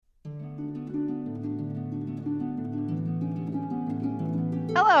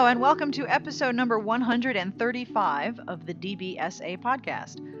Hello, and welcome to episode number 135 of the DBSA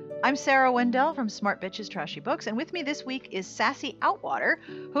podcast. I'm Sarah Wendell from Smart Bitches Trashy Books, and with me this week is Sassy Outwater,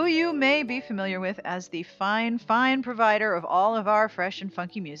 who you may be familiar with as the fine provider of all of our fresh and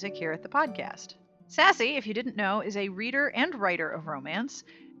funky music here at the podcast. Sassy, if you didn't know, is a reader and writer of romance,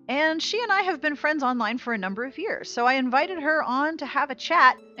 and she and I have been friends online for a number of years, so I invited her on to have a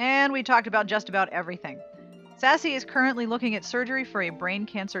chat, and we talked about just about everything. Sassy is currently looking at surgery for a brain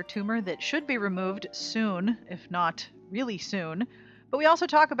cancer tumor that should be removed soon, if not really soon. But we also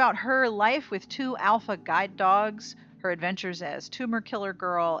talk about her life with 2 alpha guide dogs, her adventures as Tumor Killer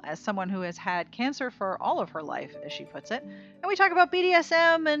Girl, as someone who has had cancer for all of her life, as she puts it. And we talk about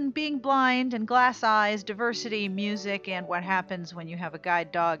BDSM and being blind and glass eyes, diversity, music, and what happens when you have a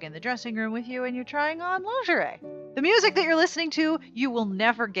guide dog in the dressing room with you and you're trying on lingerie. The music that you're listening to, you will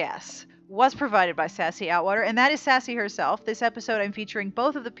never guess, was provided by Sassy Outwater, and that is Sassy herself. This episode, I'm featuring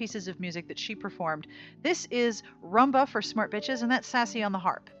both of the pieces of music that she performed. This is Rumba for Smart Bitches, and that's Sassy on the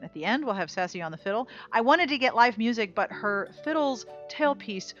harp. At the end, we'll have Sassy on the fiddle. I wanted to get live music, but her fiddle's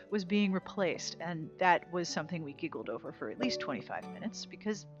tailpiece was being replaced, and that was something we giggled over for at least 25 minutes,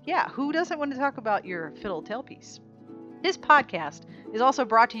 because, yeah, who doesn't want to talk about your fiddle tailpiece? This podcast is also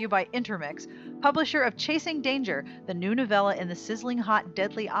brought to you by Intermix, publisher of Chasing Danger, the new novella in the sizzling hot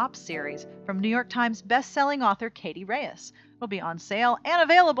Deadly Ops series from New York Times best-selling author Katie Reyes. It'll be on sale and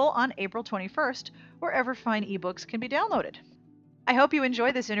available on April 21st, wherever fine ebooks can be downloaded. I hope you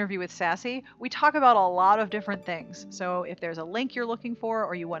enjoy this interview with Sassy. We talk about a lot of different things, so if there's a link you're looking for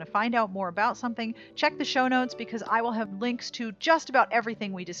or you want to find out more about something, check the show notes because I will have links to just about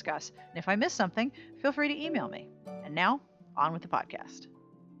everything we discuss. And if I miss something, feel free to email me. And now, on with the podcast.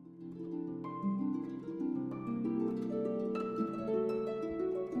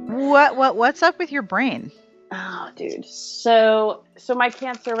 What's up with your brain? Oh, dude. So my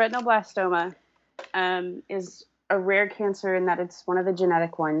cancer, retinoblastoma, is a rare cancer in that it's one of the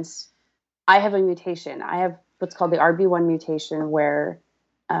genetic ones. I have a mutation. I have what's called the RB1 mutation, where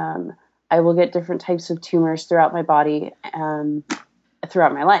I will get different types of tumors throughout my body,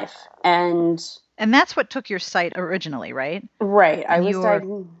 throughout my life. And that's what took your sight originally, right? Right. And I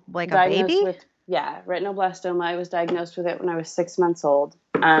was like a baby? Retinoblastoma. I was diagnosed with it when I was 6 months old.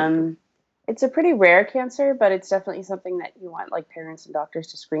 It's a pretty rare cancer, but it's definitely something that you want like parents and doctors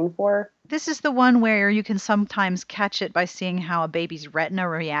to screen for. This is the one where you can sometimes catch it by seeing how a baby's retina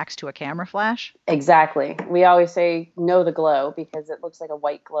reacts to a camera flash? Exactly. We always say know the glow because it looks like a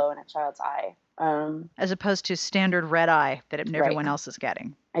white glow in a child's eye. As opposed to standard red eye that everyone else is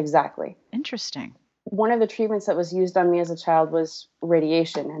getting. Exactly. Interesting. One of the treatments that was used on me as a child was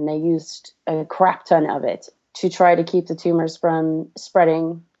radiation, and they used a crap ton of it to try to keep the tumors from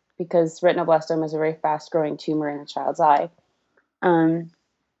spreading because retinoblastoma is a very fast-growing tumor in a child's eye. And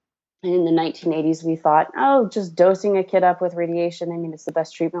in the 1980s, we thought, just dosing a kid up with radiation, I mean, it's the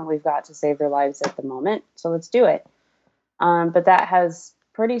best treatment we've got to save their lives at the moment, so let's do it. But that has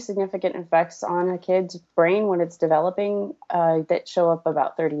pretty significant effects on a kid's brain when it's developing that show up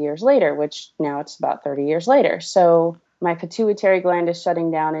about 30 years later, which now it's about 30 years later. So my pituitary gland is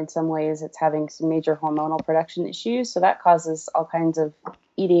shutting down in some ways. It's having some major hormonal production issues. So that causes all kinds of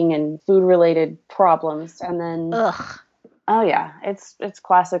eating and food-related problems. And then, oh yeah, it's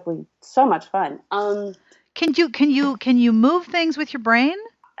classically so much fun. Can you move things with your brain?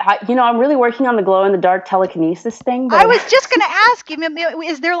 I'm really working on the glow-in-the-dark telekinesis thing. But I was just going to ask you,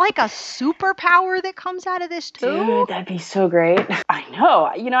 is there like a superpower that comes out of this too? Dude, that'd be so great. I know.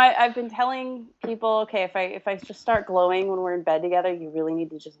 I've been telling people, okay, if I just start glowing when we're in bed together, you really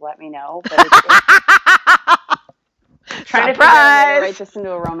need to just let me know. But trying to figure out how to write this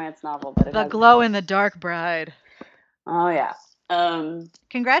into a romance novel. But the glow-in-the-dark bride. Oh, yeah.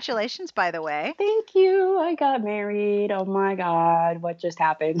 Congratulations, by the way. Thank you. I got married. Oh my God. What just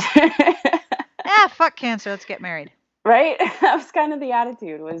happened? Fuck cancer. Let's get married. Right? That was kind of the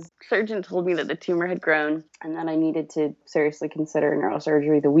attitude. Surgeon told me that the tumor had grown and that I needed to seriously consider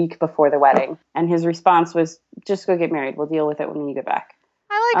neurosurgery the week before the wedding. And his response was, just go get married. We'll deal with it when you get back.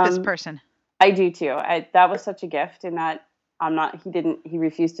 I like this person. I do too. That was such a gift in that he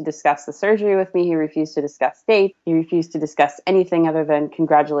refused to discuss the surgery with me. He refused to discuss dates. He refused to discuss anything other than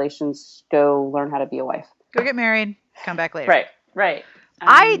congratulations, go learn how to be a wife. Go get married, come back later. Right.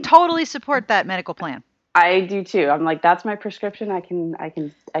 I totally support that medical plan. I do too. I'm like, that's my prescription. I can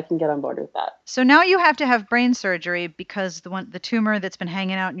get on board with that. So now you have to have brain surgery because the tumor that's been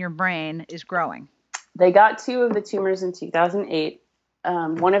hanging out in your brain is growing. They got 2 of the tumors in 2008.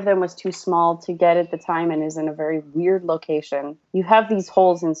 One of them was too small to get at the time and is in a very weird location. You have these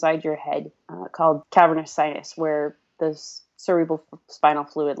holes inside your head called cavernous sinus where the cerebral spinal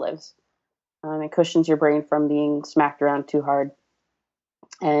fluid lives. It cushions your brain from being smacked around too hard.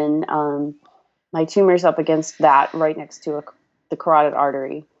 And my tumor's up against that, right next to the carotid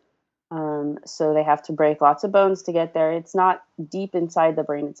artery. So they have to break lots of bones to get there. It's not deep inside the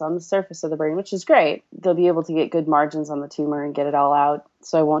brain. It's on the surface of the brain, which is great. They'll be able to get good margins on the tumor and get it all out.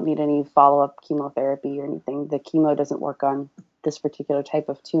 So I won't need any follow-up chemotherapy or anything. The chemo doesn't work on this particular type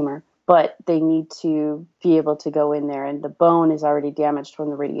of tumor. But they need to be able to go in there. And the bone is already damaged from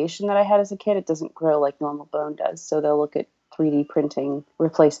the radiation that I had as a kid. It doesn't grow like normal bone does. So they'll look at 3D printing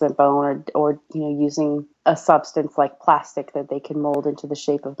replacement bone or using a substance like plastic that they can mold into the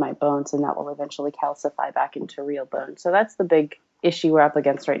shape of my bones, and that will eventually calcify back into real bone. So that's the big issue we're up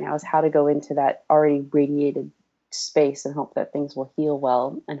against right now, is how to go into that already radiated space and hope that things will heal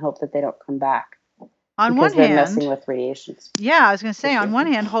well and hope that they don't come back. On because one they're hand, messing with radiation. Yeah, I was going to say, on one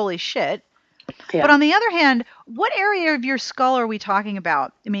hand, holy shit. Yeah. But on the other hand, what area of your skull are we talking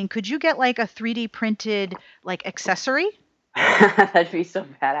about? I mean, could you get like a 3D printed like accessory? That'd be so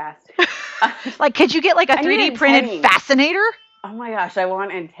badass. Like, could you get like a I need 3D printed antennae. fascinator? Oh my gosh, I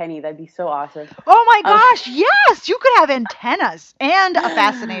want antennae. That'd be so awesome. Oh my gosh, yes! You could have antennas and a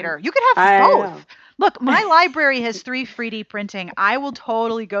fascinator. You could have both. Look, my library has 3D printing. I will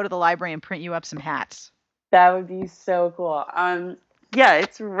totally go to the library and print you up some hats. That would be so cool. Yeah,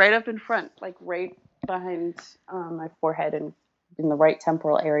 it's right up in front, like right behind my forehead and in the right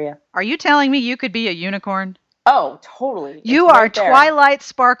temporal area. Are you telling me you could be a unicorn? Oh, totally. You are right Twilight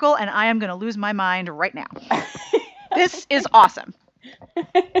Sparkle, and I am going to lose my mind right now. This is awesome.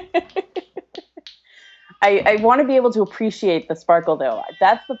 I want to be able to appreciate the sparkle, though.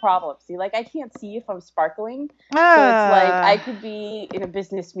 That's the problem. See, like, I can't see if I'm sparkling. So it's like I could be in a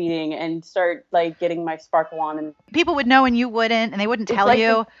business meeting and start, like, getting my sparkle on. And people would know and you wouldn't, and they wouldn't tell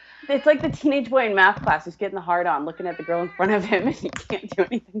you. It's like the teenage boy in math class who's getting the hard on, looking at the girl in front of him, and he can't do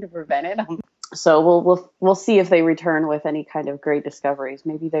anything to prevent it. So we'll see if they return with any kind of great discoveries.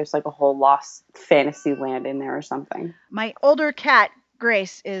 Maybe there's, like, a whole lost fantasy land in there or something. My older cat,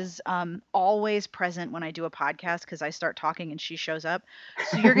 Grace, is always present when I do a podcast because I start talking and she shows up.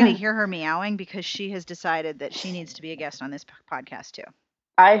 So you're going to hear her meowing because she has decided that she needs to be a guest on this podcast too.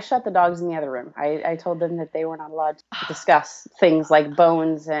 I shut the dogs in the other room. I told them that they were not allowed to discuss things like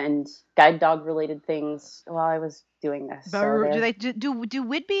bones and guide dog related things while I was doing this. Do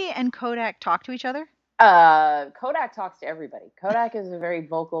Whidbey and Kodak talk to each other? Kodak talks to everybody. Kodak is a very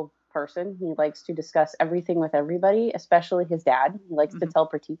vocal person. He likes to discuss everything with everybody, especially his dad. He likes to tell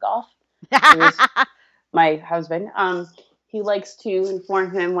Pratik off, who is my husband. He likes to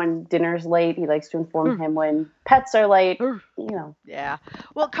inform him when dinner's late. He likes to inform him when pets are late. Yeah.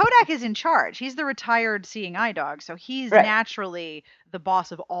 Well, Kodak is in charge. He's the retired seeing eye dog, so he's naturally the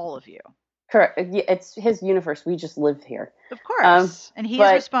boss of all of you. Correct. It's his universe. We just live here. Of course. And he's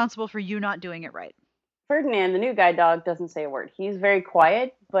responsible for you not doing it right. Ferdinand, the new guide dog, doesn't say a word. He's very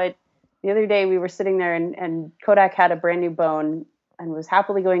quiet, but the other day we were sitting there and Kodak had a brand new bone and was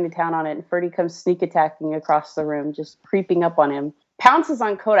happily going to town on it. And Ferdy comes sneak attacking across the room, just creeping up on him, pounces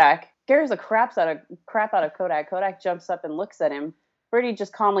on Kodak, scares the crap out of Kodak. Kodak jumps up and looks at him. Ferdy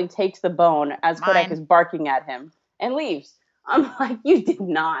just calmly takes the bone as Kodak is barking at him and leaves. I'm like, you did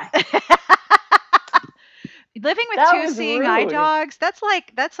not. Living with two seeing eye dogs, that's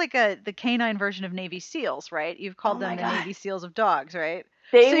like the canine version of Navy SEALs, right? You've called them the Navy SEALs of dogs, right?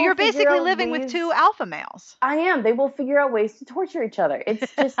 So you're basically living with two alpha males. I am. They will figure out ways to torture each other.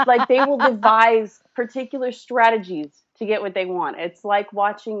 It's just like they will devise particular strategies to get what they want. It's like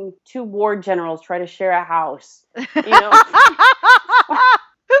watching two war generals try to share a house.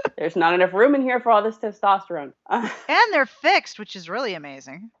 There's not enough room in here for all this testosterone. And they're fixed, which is really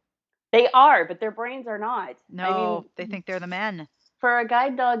amazing. They are, but their brains are not. No, they think they're the men. For a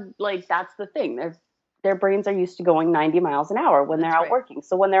guide dog, like, that's the thing. Their brains are used to going 90 miles an hour when they're out working.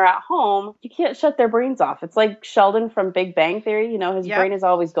 So when they're at home, you can't shut their brains off. It's like Sheldon from Big Bang Theory. His brain is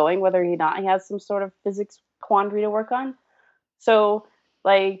always going, whether or not he has some sort of physics quandary to work on. So,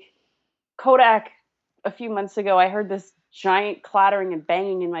 like, Kodak, a few months ago, I heard this giant clattering and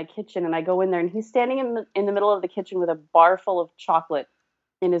banging in my kitchen, and I go in there, and he's standing in the middle of the kitchen with a bar full of chocolate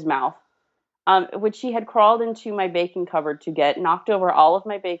in his mouth, which he had crawled into my baking cupboard to get, knocked over all of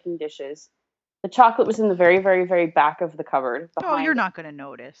my baking dishes. The chocolate was in the very, very, very back of the cupboard. Oh, you're not going to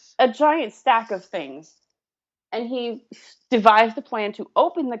notice. A giant stack of things. And he devised a plan to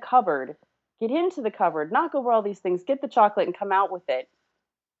open the cupboard, get into the cupboard, knock over all these things, get the chocolate, and come out with it.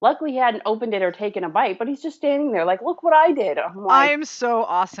 Luckily, he hadn't opened it or taken a bite, but he's just standing there like, look what I did. I'm like, I'm so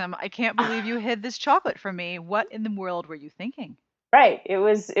awesome. I can't believe you hid this chocolate from me. What in the world were you thinking? Right. It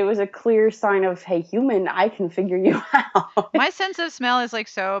was a clear sign of, hey, human, I can figure you out. My sense of smell is like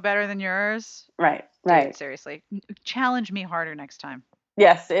so better than yours. Right. Dude, Right. seriously. Challenge me harder next time.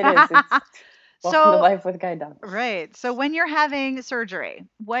 Yes, it is. It's welcome to So, life with guide dog. right. So when you're having surgery,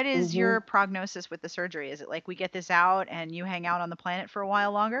 what is Hmm. your prognosis with the surgery? Is it like we get this out and you hang out on the planet for a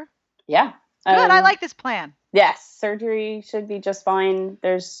while longer? Yeah. Good. I like this plan. Yes, surgery should be just fine.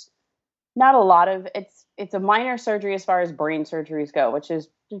 There's not a lot of it's a minor surgery as far as brain surgeries go, which is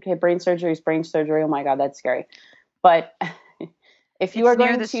okay. Brain surgery is brain surgery. Oh my god, that's scary. But if you It's are near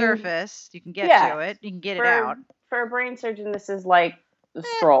going the to, surface. You can get yeah, to it. You can get it for out. for a brain surgeon, this is like a Eh,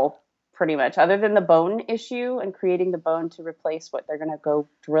 stroll, pretty much. Other than the bone issue and creating the bone to replace what they're gonna go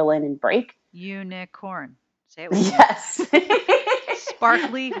drill in and break. unicorn. Say it with me. Yes,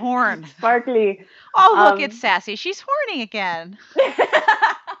 Sparkly horn. sparkly. Oh, look, it's Um, Sassy. She's horny again.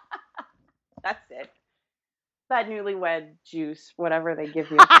 that's it. That newlywed juice, whatever they give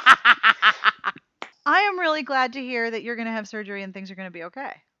you. I am really glad to hear that you're going to have surgery and things are going to be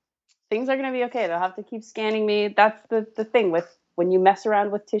okay. Things are going to be okay. They'll have to keep scanning me. That's the thing with when you mess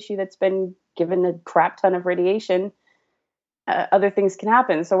around with tissue that's been given a crap ton of radiation, other things can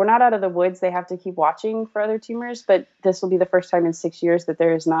happen. So we're not out of the woods. They have to keep watching for other tumors, but this will be the first time in 6 years that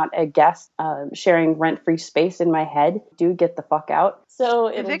there is not a guest sharing rent-free space in my head. Do get the fuck out. So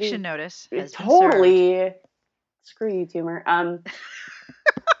it'll Eviction be notice has been served. totally screw you, tumor.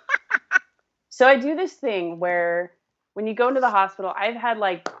 So I do this thing where when you go into the hospital, I've had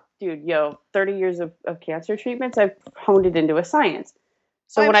like, dude, 30 years of cancer treatments. I've honed it into a science.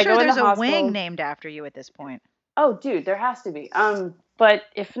 So Well, I'm when I sure go in the there's a wing hospital, named after you at this point. oh, dude, there has to be. But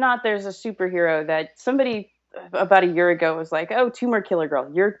if not, there's a superhero that somebody about a year ago was like, oh, Tumor Killer Girl,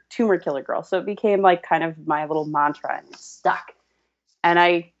 you're Tumor Killer Girl. So it became like kind of my little mantra and it stuck. And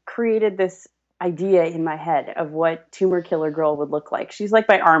I created this idea in my head of what Tumor Killer Girl would look like. She's like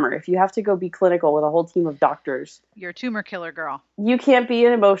my armor. If you have to go be clinical with a whole team of doctors, You're a tumor killer girl. you can't be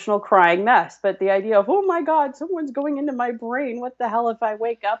an emotional crying mess. But the idea of, oh my God, someone's going into my brain. What the hell if I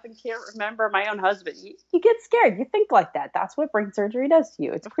wake up and can't remember my own husband? You get scared. You think like that. That's what brain surgery does to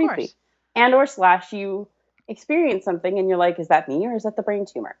you. It's Of creepy. course. And or slash you experience something and you're like, is that me or is that the brain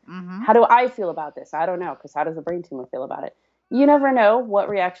tumor? Mm-hmm. How do I feel about this? I don't know, because how does the brain tumor feel about it? You never know what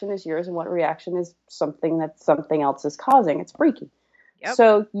reaction is yours and what reaction is something that something else is causing. It's freaky. Yep.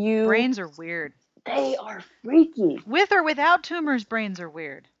 So Brains are weird. they are freaky. With or without tumors, brains are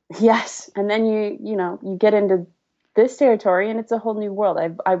weird. Yes, and then you get into this territory and it's a whole new world.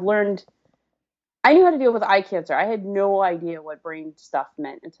 I've learned. I knew how to deal with eye cancer. I had no idea what brain stuff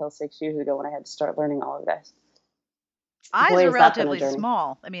meant until 6 years ago when I had to start learning all of this. Eyes Boy, are has that been a relatively journey.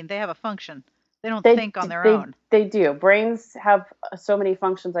 small. I mean, they have a function. They don't They think on their they own. they do. Brains have so many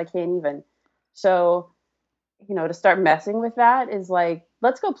functions I can't even. So to start messing with that is like,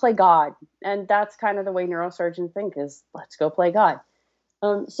 let's go play God. And that's kind of the way neurosurgeons think is let's go play God.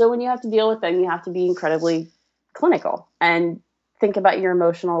 So when you have to deal with them, you have to be incredibly clinical and think about your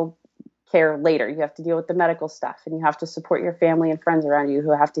emotional care later. You have to deal with the medical stuff and you have to support your family and friends around you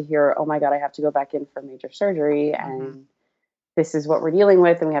who have to hear, oh my God, I have to go back in for major surgery and this is what we're dealing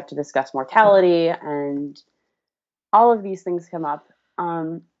with. And we have to discuss mortality and all of these things come up.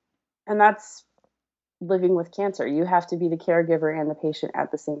 And that's living with cancer. You have to be the caregiver and the patient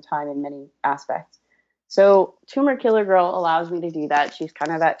at the same time in many aspects. So Tumor Killer Girl allows me to do that. She's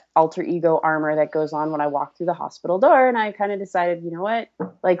kind of that alter ego armor that goes on when I walk through the hospital door. And I kind of decided, you know what?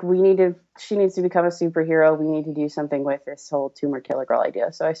 Like she needs to become a superhero. We need to do something with this whole Tumor Killer Girl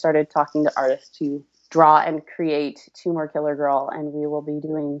idea. So I started talking to artists to draw and create Tumor Killer Girl. And we will be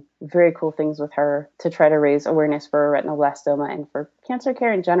doing very cool things with her to try to raise awareness for retinoblastoma and for cancer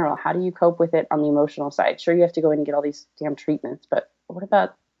care in general. How do you cope with it on the emotional side? Sure, you have to go in and get all these damn treatments, but what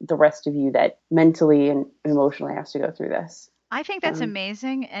about the rest of you that mentally and emotionally has to go through this? I think that's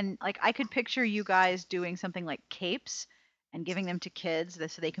amazing. And like, I could picture you guys doing something like capes and giving them to kids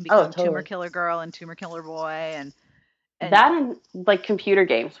so they can Oh, become Tumor totally. Killer Girl and Tumor Killer Boy. And That and like computer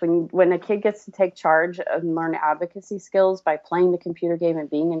games. When a kid gets to take charge and learn advocacy skills by playing the computer game and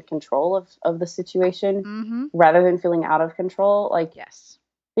being in control of the situation rather than feeling out of control, like yes.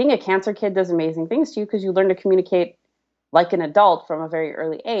 being a cancer kid does amazing things to you because you learn to communicate like an adult from a very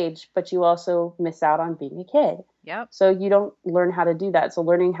early age, but you also miss out on being a kid. Yep. So you don't learn how to do that. So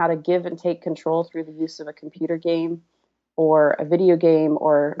learning how to give and take control through the use of a computer game or a video game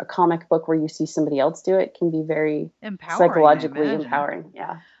or a comic book where you see somebody else do it can be very Empowering, psychologically empowering.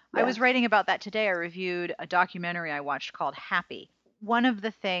 Yeah. I was writing about that today. I reviewed a documentary I watched called Happy. One of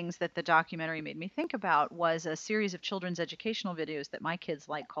the things that the documentary made me think about was a series of children's educational videos that my kids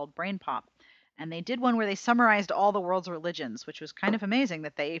like called Brain Pop. And they did one where they summarized all the world's religions, which was kind of amazing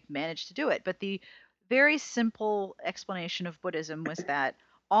that they managed to do it. But the very simple explanation of Buddhism was that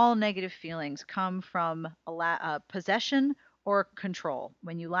all negative feelings come from possession or control.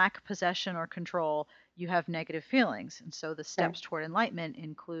 When you lack possession or control, you have negative feelings. And so the steps toward enlightenment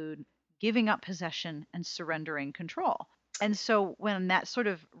include giving up possession and surrendering control. And so when that sort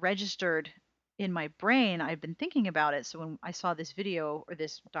of registered in my brain, I've been thinking about it. So when I saw this video or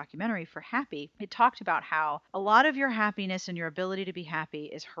this documentary for Happy, it talked about how a lot of your happiness and your ability to be happy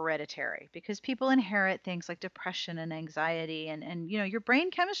is hereditary because people inherit things like depression and anxiety and your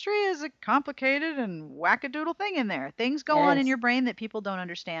brain chemistry is a complicated and wackadoodle thing in there. Things go on in your brain that people don't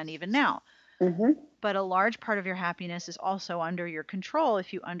understand even now. Mm-hmm. But a large part of your happiness is also under your control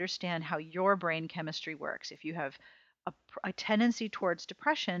if you understand how your brain chemistry works. If you have a tendency towards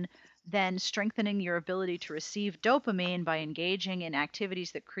depression, then strengthening your ability to receive dopamine by engaging in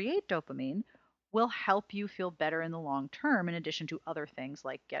activities that create dopamine will help you feel better in the long term, in addition to other things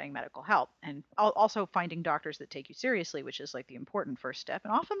like getting medical help and also finding doctors that take you seriously, which is like the important first step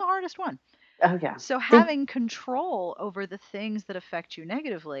and often the hardest one. Oh, yeah. So having control over the things that affect you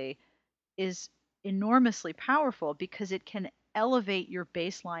negatively is enormously powerful because it can elevate your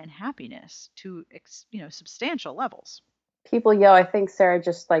baseline happiness to substantial levels. People yell. I think Sarah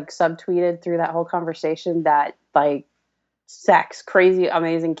just like subtweeted through that whole conversation that like sex, crazy,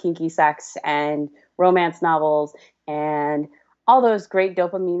 amazing, kinky sex and romance novels and all those great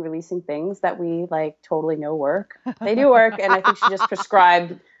dopamine releasing things that we like totally know work. They do work, and I think she just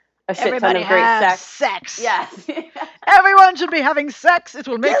prescribed a shit Everybody ton of great have sex. Yes. Everyone should be having sex. It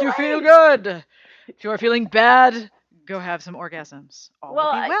will make you feel good. If you are feeling bad, go have some orgasms. All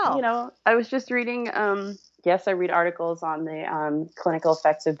will be well. I was just reading. Yes, I read articles on the clinical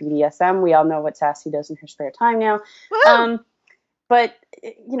effects of BDSM. We all know what Sassy does in her spare time now. But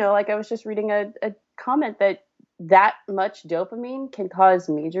like I was just reading a comment that much dopamine can cause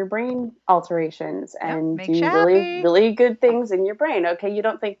major brain alterations and do really, really good things in your brain. Okay, you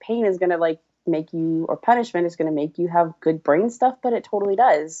don't think pain is going to like make you, or punishment is going to make you have good brain stuff, but it totally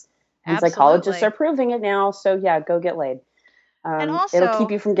does. And psychologists are proving it now. So yeah, go get laid. And also, it'll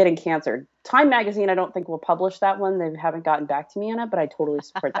keep you from getting cancer. Time magazine, I don't think will publish that one. They haven't gotten back to me on it, but I totally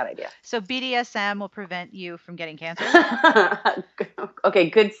support that idea. So BDSM will prevent you from getting cancer? Okay,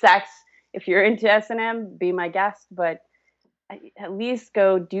 good sex. If you're into S&M, be my guest, but at least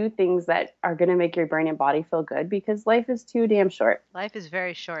go do things that are going to make your brain and body feel good, because life is too damn short. Life is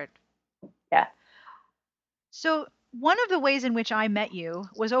very short. Yeah. So one of the ways in which I met you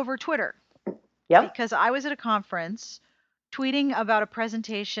was over Twitter. Yep. Because I was at a conference tweeting about a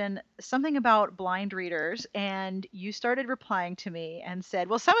presentation, something about blind readers, and you started replying to me and said,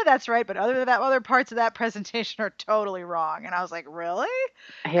 well, some of that's right, but other parts of that presentation are totally wrong. And I was like, really?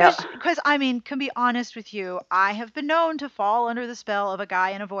 Yeah. Because, can be honest with you, I have been known to fall under the spell of a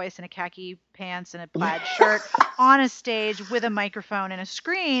guy in a voice in a khaki pants and a plaid shirt on a stage with a microphone and a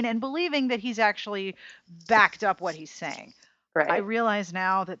screen and believing that he's actually backed up what he's saying. Right. I realize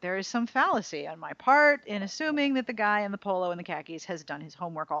now that there is some fallacy on my part in assuming that the guy in the polo and the khakis has done his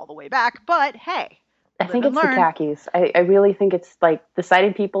homework all the way back. But hey, I think it's the khakis. I really think it's like the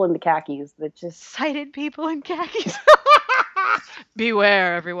sighted people in the khakis that just... Sighted people in khakis.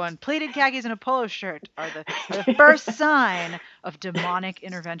 Beware, everyone. Pleated khakis and a polo shirt are the first sign of demonic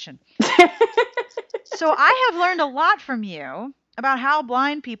intervention. So I have learned a lot from you about how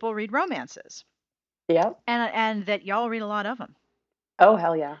blind people read romances. Yeah. And that y'all read a lot of them. Oh,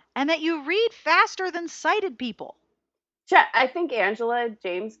 hell yeah. And that you read faster than sighted people. Yeah, I think Angela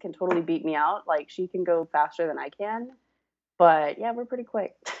James can totally beat me out. Like, she can go faster than I can. But yeah, we're pretty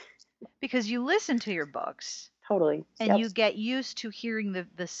quick. Because you listen to your books. Totally. And you get used to hearing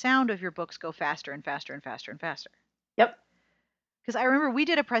the sound of your books go faster and faster and faster and faster. Yep. Because I remember we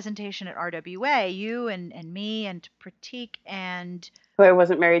did a presentation at RWA, you and me and Pratik and... Who I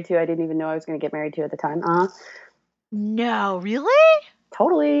wasn't married to. I didn't even know I was going to get married to at the time. No, really?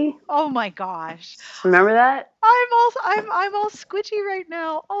 Totally. Oh my gosh. Remember that? I'm all squidgy right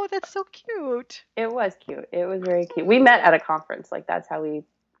now. Oh, that's so cute. It was cute. It was very cute. We met at a conference. Like, that's how we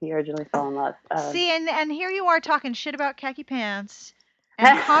originally fell in love. See, and here you are talking shit about khaki pants.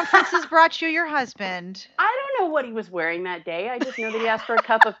 And conferences brought you your husband. I don't know what he was wearing that day. I just know that he asked for a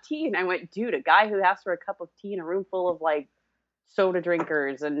cup of tea. And I went, dude, a guy who asked for a cup of tea in a room full of, like, soda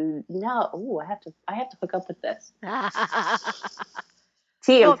drinkers. And no, I have to hook up with this.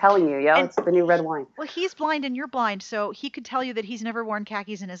 Tea, I'm telling you, it's the new red wine. Well, he's blind and you're blind, so he could tell you that he's never worn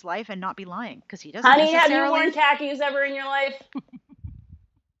khakis in his life and not be lying, because he doesn't necessarily... Honey, have you worn khakis ever in your life?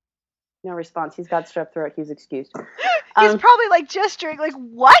 No response. He's got strep throat. He's excused. He's probably like gesturing, like,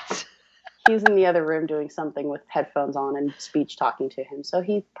 what? She's in the other room doing something with headphones on and speech talking to him. So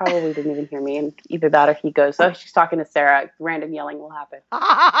he probably didn't even hear me. And either that or he goes, oh, she's talking to Sarah. Random yelling will happen.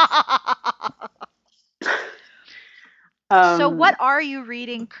 So what are you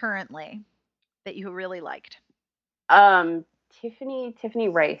reading currently that you really liked? Tiffany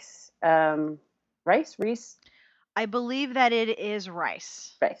Rice. Reese? I believe that it is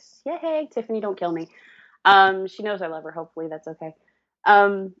Rice. Rice. Yay, Tiffany, don't kill me. She knows I love her. Hopefully that's okay.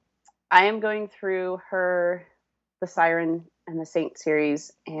 I am going through the Siren and the Saint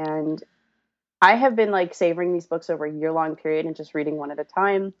series, and I have been like savoring these books over a year-long period and just reading one at a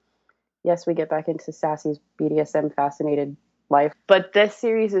time. Yes, we get back into Sassy's BDSM fascinated life, but this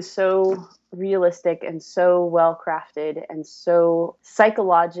series is so realistic and so well crafted and so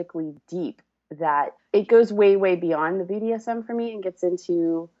psychologically deep that it goes way, way beyond the BDSM for me and gets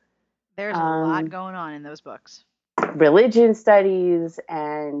into there's a lot going on in those books. Religion studies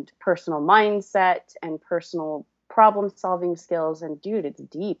and personal mindset and personal problem solving skills. And dude, it's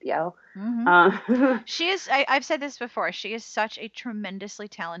deep, yo. Mm-hmm. She is, I've said this before, she is such a tremendously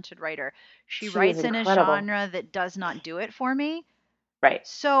talented writer. She writes in a genre that does not do it for me. Right.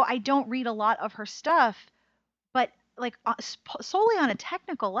 So I don't read a lot of her stuff, but like solely on a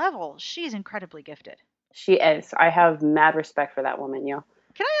technical level, she's incredibly gifted. She is. I have mad respect for that woman, yo.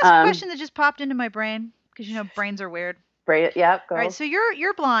 Can I ask a question that just popped into my brain? Because you know brains are weird. Yep, go. All right, so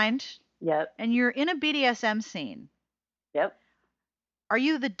you're blind. Yep. And you're in a BDSM scene. Yep. Are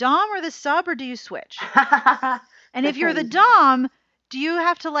you the dom or the sub, or do you switch? And if you're the dom, do you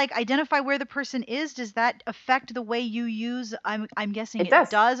have to like identify where the person is? Does that affect the way you use? I'm guessing it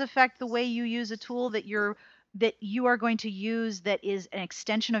does affect the way you use a tool that you are going to use that is an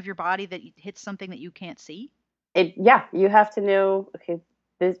extension of your body that hits something that you can't see. Yeah, you have to know. Okay,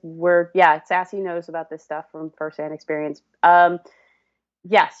 Sassy knows about this stuff from firsthand experience.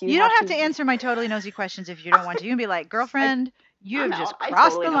 Yes, you don't have to answer my totally nosy questions if you don't want to. You can be like, girlfriend, you have just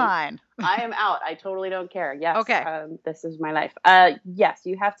crossed the line. I am out. I totally don't care. Yes. Okay. This is my life. Yes,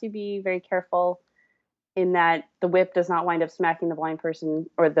 you have to be very careful in that the whip does not wind up smacking the blind person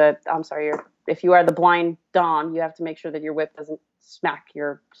if you are the blind dom, you have to make sure that your whip doesn't smack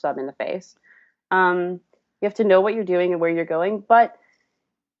your sub in the face. You have to know what you're doing and where you're going. But,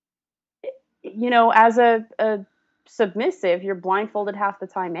 you know, as a submissive, you're blindfolded half the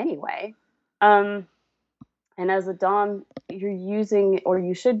time anyway. And as a dom, you're using, or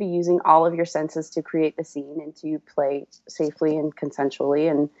you should be using, all of your senses to create the scene and to play safely and consensually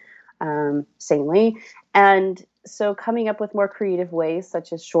and sanely. And so coming up with more creative ways,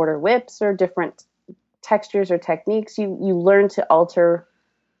 such as shorter whips or different textures or techniques, you learn to alter,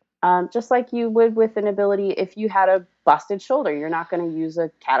 just like you would with an ability. If you had a busted shoulder, you're not going to use a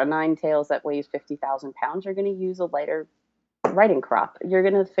cat o' nine tails that weighs 50,000 pounds. You're going to use a lighter riding crop. You're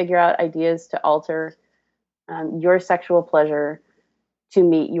going to figure out ideas to alter your sexual pleasure to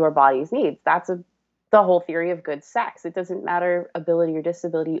meet your body's needs. That's the whole theory of good sex. It doesn't matter ability or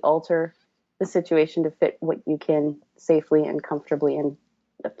disability, alter the situation to fit what you can safely and comfortably and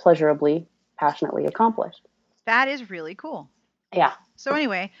pleasurably, passionately accomplish. That is really cool. Yeah. So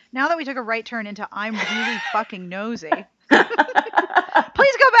anyway, now that we took a right turn into I'm really fucking nosy, please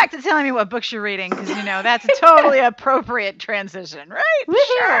go back to telling me what books you're reading, because, you know, that's a totally appropriate transition, right?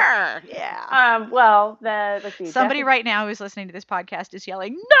 Sure. Yeah. Well, let's see. Somebody right now who's listening to this podcast is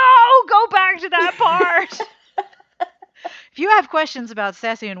yelling, no, go back to that part. If you have questions about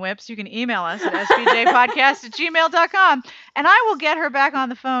Sassy and Whips, you can email us at spjpodcast@gmail.com, and I will get her back on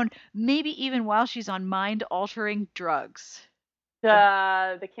the phone, maybe even while she's on mind-altering drugs.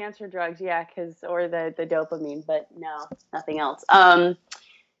 The cancer drugs, yeah, or the dopamine, but no, nothing else.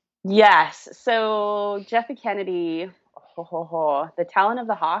 Yes. So Jeffa Kennedy, The Talon of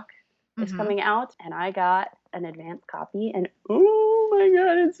the Hawk is coming out, and I got an advanced copy, and oh my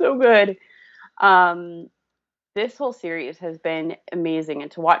god, it's so good. This whole series has been amazing, and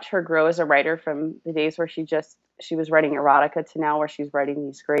to watch her grow as a writer from the days where she was writing erotica to now where she's writing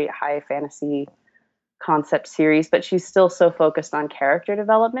these great high fantasy concept series, but she's still so focused on character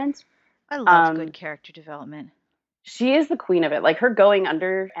development. I love good character development. She is the queen of it. Like her Going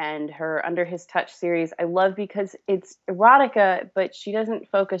Under and her Under His Touch series, I love because it's erotica, but she doesn't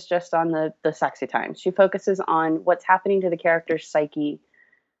focus just on the sexy times. She focuses on what's happening to the character's psyche,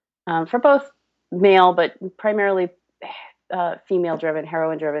 for both male, but primarily female-driven,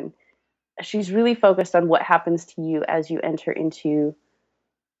 heroine-driven. She's really focused on what happens to you as you enter into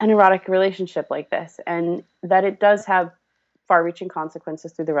an erotic relationship like this, and that it does have far-reaching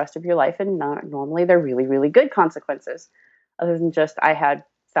consequences through the rest of your life, and normally they're really, really good consequences, other than just I had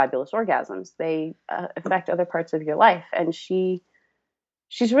fabulous orgasms. They affect other parts of your life, and she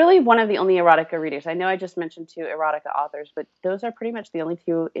She's really one of the only erotica readers. I know I just mentioned two erotica authors, but those are pretty much the only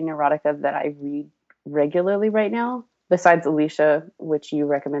two in erotica that I read regularly right now, besides Alicia, which you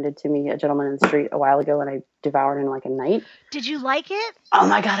recommended to me, A Gentleman in the Street, a while ago, and I devoured in like a night. Did you like it? Oh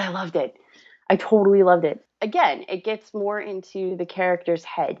my God, I loved it. I totally loved it. Again, it gets more into the character's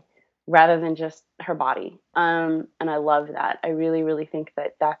head rather than just her body. And I love that. I really, really think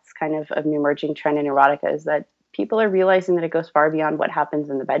that that's kind of an emerging trend in erotica, is that people are realizing that it goes far beyond what happens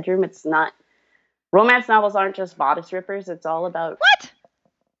in the bedroom. It's not, romance novels aren't just bodice rippers. It's all about, What?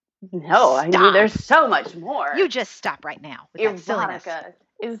 no, I mean, Stop. there's so much more. You just stop right now with that silliness. Erotica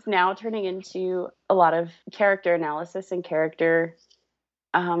is now turning into a lot of character analysis and character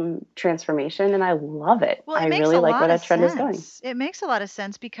transformation, and I love it. Well, it I makes really a like lot where of that trend is going. sense. It makes a lot of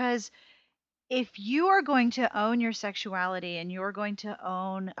sense because if you are going to own your sexuality and you're going to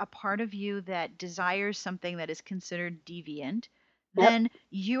own a part of you that desires something that is considered deviant, Yep. then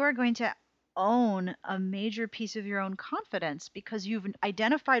you are going to own a major piece of your own confidence because you've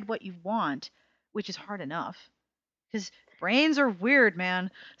identified what you want, which is hard enough because brains are weird, man.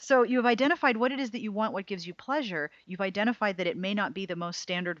 So you've identified what it is that you want, what gives you pleasure. You've identified that it may not be the most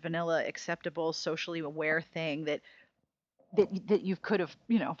standard, vanilla, acceptable, socially aware thing that you could have,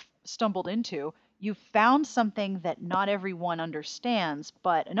 stumbled into. You found something that not everyone understands,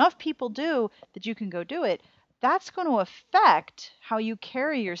 but enough people do that you can go do it. That's going to affect how you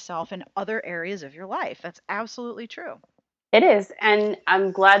carry yourself in other areas of your life. That's absolutely true. It is, and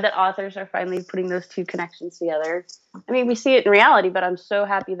I'm glad that authors are finally putting those two connections together. I mean, we see it in reality, but I'm so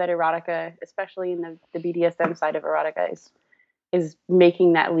happy that erotica, especially in the BDSM side of erotica, is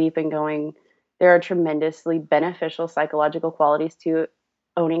making that leap and going, there are tremendously beneficial psychological qualities to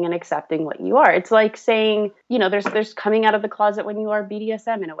owning and accepting what you are. It's like saying, there's coming out of the closet when you are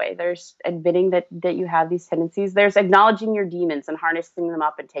BDSM in a way. There's admitting that you have these tendencies. There's acknowledging your demons and harnessing them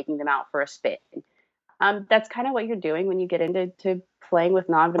up and taking them out for a spin. That's kind of what you're doing when you get into playing with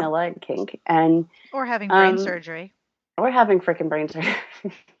non-vanilla and kink, and Or having brain surgery. or having freaking brain surgery.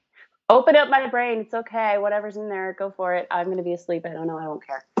 Open up my brain. It's okay. Whatever's in there, go for it. I'm going to be asleep. I don't know. I don't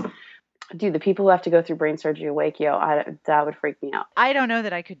care. Dude, the people who have to go through brain surgery awake, that would freak me out. I don't know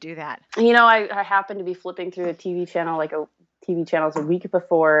that I could do that. I happened to be flipping through a TV channel, TV channels a week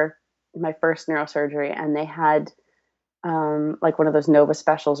before my first neurosurgery, and they had like one of those Nova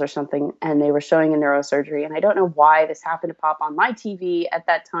specials or something, and they were showing a neurosurgery. And I don't know why this happened to pop on my TV at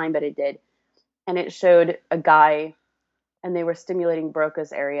that time, but it did. And it showed a guy, and they were stimulating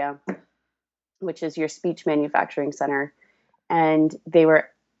Broca's area, which is your speech manufacturing center. And they were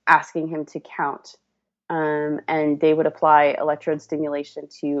asking him to count. And they would apply electrode stimulation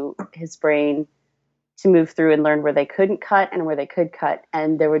to his brain to move through and learn where they couldn't cut and where they could cut.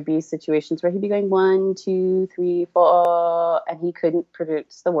 And there would be situations where he'd be going 1, 2, 3, 4, and he couldn't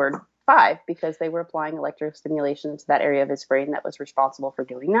produce the word 5 because they were applying electrostimulation to that area of his brain that was responsible for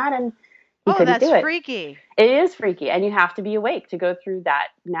doing that. And he couldn't do it. That's freaky. It is freaky. And you have to be awake to go through that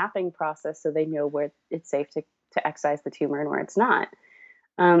napping process so they know where it's safe to excise the tumor and where it's not.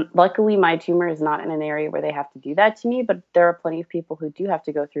 Luckily, my tumor is not in an area where they have to do that to me, but there are plenty of people who do have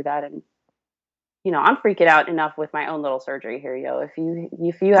to go through that. And I'm freaking out enough with my own little surgery here, yo.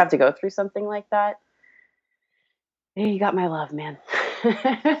 If you have to go through something like that, you got my love, man.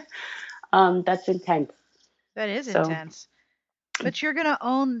 That's intense. That is intense. But you're going to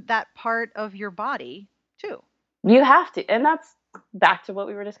own that part of your body too. You have to, and that's back to what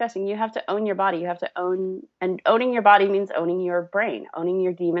we were discussing. You have to own your body. You have to own, and owning your body means owning your brain, owning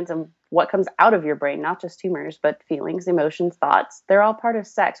your demons and what comes out of your brain, not just tumors, but feelings, emotions, thoughts. They're all part of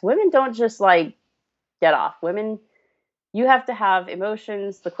sex. Women don't just get off. Women, you have to have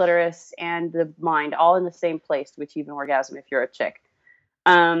emotions, the clitoris, and the mind all in the same place to achieve an orgasm if you're a chick.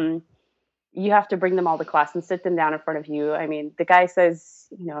 You have to bring them all to class and sit them down in front of you. I mean, the guy says,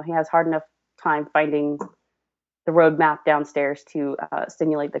 he has hard enough time finding the roadmap downstairs to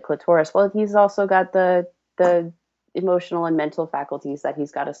stimulate the clitoris. Well, he's also got the emotional and mental faculties that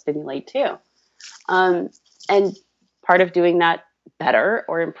he's got to stimulate too. And part of doing that better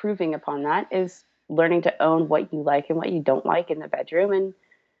or improving upon that is learning to own what you like and what you don't like in the bedroom. And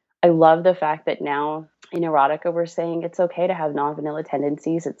I love the fact that now in erotica, we're saying it's okay to have non-vanilla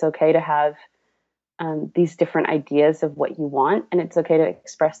tendencies. It's okay to have these different ideas of what you want. And it's okay to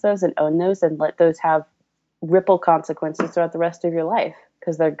express those and own those and let those have ripple consequences throughout the rest of your life.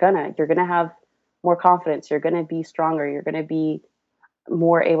 Because you're going to have more confidence. You're going to be stronger. You're going to be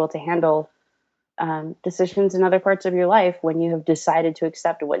more able to handle decisions in other parts of your life when you have decided to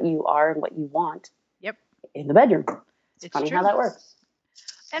accept what you are and what you want. Yep. In the bedroom. It's funny true. how that works.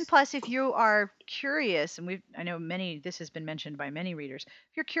 And plus, if you are curious, and I know this has been mentioned by many readers,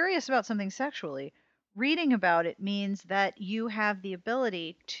 if you're curious about something sexually, reading about it means that you have the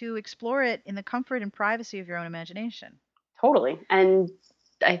ability to explore it in the comfort and privacy of your own imagination. Totally. And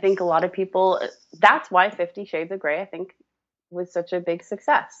I think a lot of people, that's why 50 Shades of Grey, I think, was such a big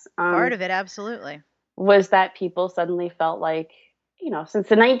success. Part of it, absolutely. Was that people suddenly felt like, since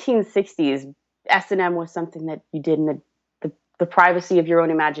the 1960s, S&M was something that you did in the privacy of your own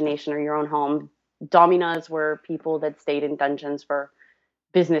imagination or your own home. Dominas were people that stayed in dungeons for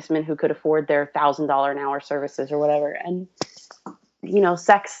businessmen who could afford their $1,000 an hour services or whatever. And,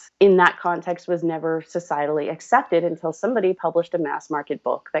 sex in that context was never societally accepted until somebody published a mass market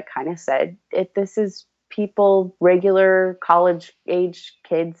book that kind of said, this is people, regular college age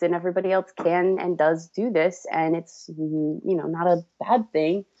kids, and everybody else can and does do this, and it's not a bad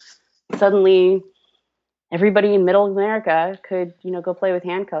thing. Suddenly everybody in middle America could go play with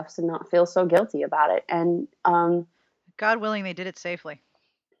handcuffs and not feel so guilty about it. And God willing, they did it safely.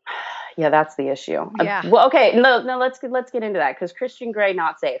 Yeah, that's the issue. Yeah. Well, okay, no, let's get into that, because Christian Grey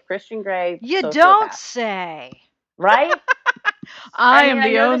not safe. Christian Grey, you sociopath. Don't say. Right? I am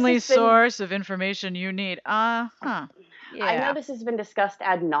the only source of information you need. Yeah. I know this has been discussed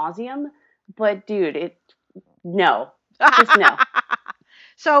ad nauseum, but dude, no. Just no.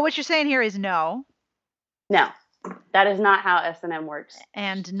 So what you're saying here is no. No. That is not how S&M works.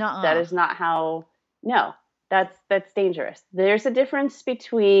 And nuh-uh. That is not how, no. That's dangerous. There's a difference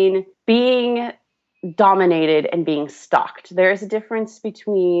between being dominated and being stalked. There is a difference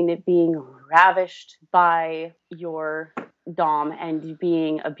between being ravished by your dom and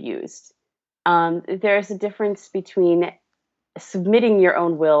being abused. There's a difference between submitting your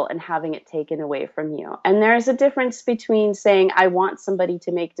own will and having it taken away from you. And there's a difference between saying, I want somebody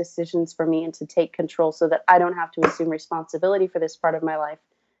to make decisions for me and to take control so that I don't have to assume responsibility for this part of my life,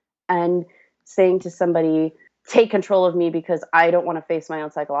 and saying to somebody, take control of me because I don't want to face my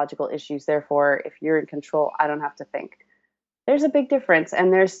own psychological issues. Therefore, if you're in control, I don't have to think. There's a big difference.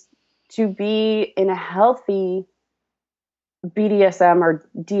 And there's to be in a healthy BDSM or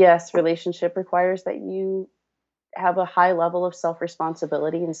DS relationship requires that you have a high level of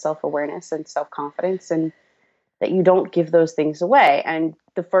self-responsibility and self-awareness and self-confidence, and that you don't give those things away. And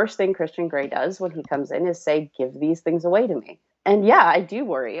the first thing Christian Grey does when he comes in is say, give these things away to me. And yeah, I do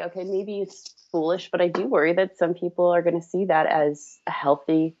worry. Okay, maybe it's foolish, but I do worry that some people are going to see that as a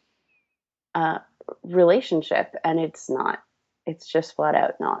healthy relationship, and it's not. It's just flat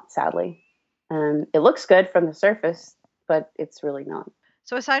out not, sadly. It looks good from the surface, but it's really not.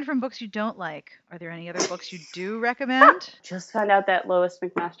 So aside from books you don't like, are there any other books you do recommend? Just found out that Lois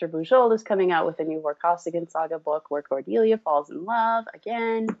McMaster Bujold is coming out with a new Vorkosigan saga book where Cordelia falls in love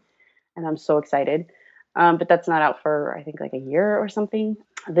again, and I'm so excited. But that's not out for, I think, like a year or something.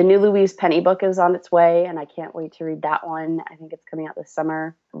 The new Louise Penny book is on its way, and I can't wait to read that one. I think it's coming out this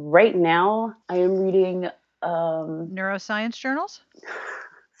summer. Right now, I am reading... Neuroscience journals?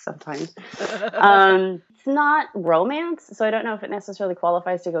 Sometimes. It's not romance, so I don't know if it necessarily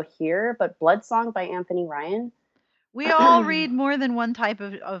qualifies to go here, but Blood Song by Anthony Ryan. We all read more than one type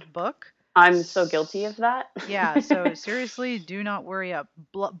of book. I'm so guilty of that. Yeah, so seriously, do not worry up.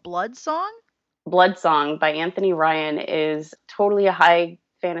 Blood Song? Blood Song by Anthony Ryan is totally a high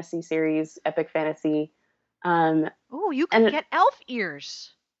fantasy series, epic fantasy. Oh, you can get elf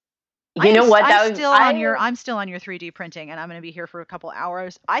ears. You know what? I'm still on your 3D printing, and I'm going to be here for a couple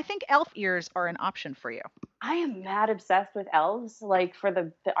hours. I think elf ears are an option for you. I am mad obsessed with elves, like for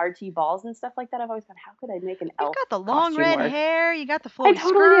the RT balls and stuff like that. I've always thought, how could I make an elf? You got the long red hair. You got the I flowy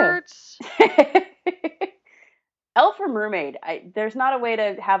totally skirts. Elf or mermaid? There's not a way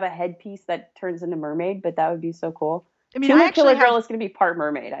to have a headpiece that turns into mermaid, but that would be so cool. I mean, Tumor Killer Girl is going to be part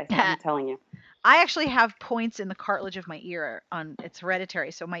mermaid. I'm telling you. I actually have points in the cartilage of my ear. It's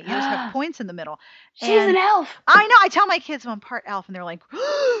hereditary, so my ears have points in the middle. She's an elf. I know. I tell my kids I'm part elf, and they're like,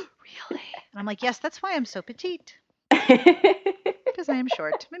 really? And I'm like, yes, that's why I'm so petite. Because I am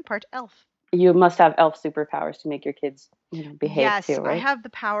short. I'm in part elf. You must have elf superpowers to make your kids, behave too, right? Yes, I have the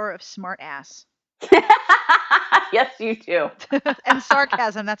power of smart ass. Yes, you do. And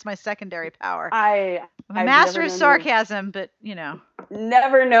sarcasm, that's my secondary power. I'm a master of sarcasm, but,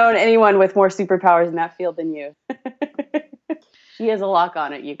 Never known anyone with more superpowers in that field than you. She has a lock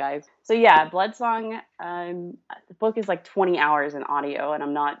on it, you guys. So yeah, Blood Song, the book is like 20 hours in audio, and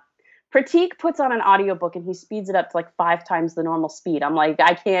I'm not... Pratik puts on an audiobook and he speeds it up to like 5 times the normal speed. I'm like,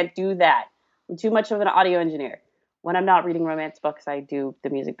 I can't do that. I'm too much of an audio engineer. When I'm not reading romance books, I do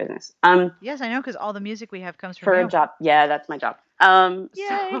the music business. Yes, I know, because all the music we have comes from for you. a job. Yeah, that's my job. Yay.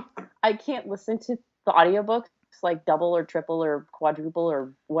 So I can't listen to the audiobook like double or triple or quadruple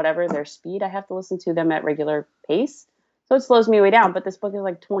or whatever their speed, I have to listen to them at regular pace. So it slows me way down. But this book is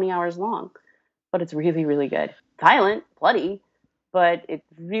like 20 hours long. But it's really, really good. Violent, bloody, but it's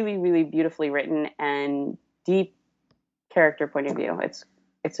really, really beautifully written and deep character point of view.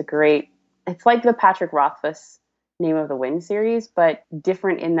 It's a great. It's like the Patrick Rothfuss Name of the Wind series, but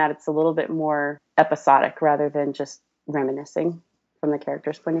different in that it's a little bit more episodic rather than just reminiscing from the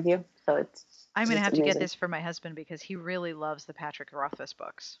character's point of view. So I'm going to have amazing. to get this for my husband because he really loves the Patrick Rothfuss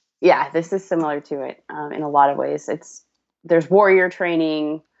books. Yeah, this is similar to it in a lot of ways. There's warrior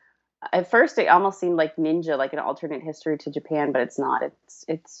training. At first, it almost seemed like ninja, like an alternate history to Japan, but it's not.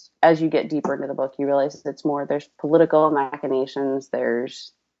 It's as you get deeper into the book, you realize it's more. There's political machinations.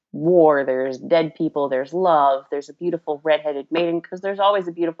 There's war. There's dead people. There's love. There's a beautiful redheaded maiden because there's always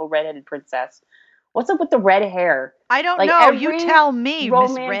a beautiful redheaded princess. What's up with the red hair? I don't know. You tell me,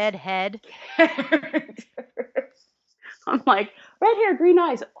 Miss Redhead. I'm like, red hair, green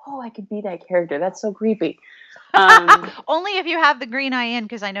eyes. Oh, I could be that character. That's so creepy. Only if you have the green eye in,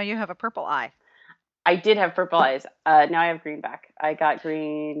 because I know you have a purple eye. I did have purple eyes. Now I have green back. I got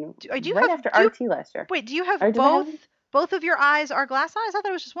green after RT last year. Wait, do you have both? Both of your eyes are glass eyes? I thought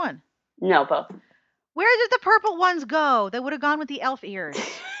it was just one. No, both. Where did the purple ones go? They would have gone with the elf ears.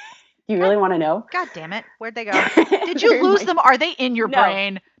 Do you really want to know? God damn it. Where'd they go? Did you lose them? Are they in your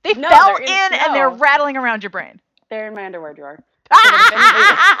brain? They fell in and they're rattling around your brain. They're in my underwear drawer.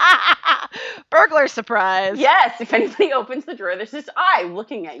 Burglar surprise. Yes, if anybody opens the drawer, there's this eye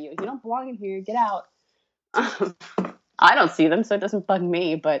looking at you. You don't belong in here. Get out. I don't see them, so it doesn't bug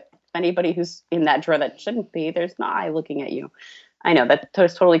me. But anybody who's in that drawer that shouldn't be, there's an eye looking at you. I know that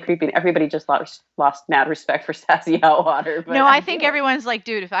was totally creepy. Everybody just lost mad respect for Sassy Outwater. But no, I think everyone's like,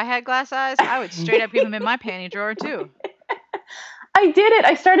 dude, if I had glass eyes, I would straight up give them in my panty drawer too. I did it.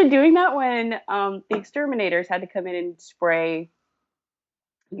 I started doing that when the exterminators had to come in and spray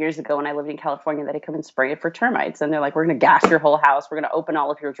years ago when I lived in California. That had come and spray it for termites. And they're like, we're going to gas your whole house. We're going to open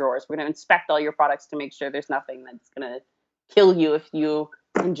all of your drawers. We're going to inspect all your products to make sure there's nothing that's going to kill you if you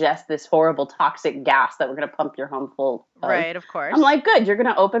ingest this horrible toxic gas that we're going to pump your home full of. Right, of course. I'm like, good. You're going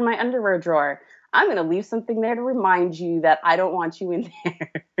to open my underwear drawer. I'm going to leave something there to remind you that I don't want you in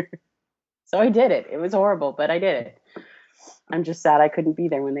there. So I did it. It was horrible, but I did it. I'm just sad I couldn't be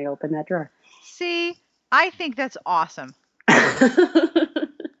there when they opened that drawer. See, I think that's awesome.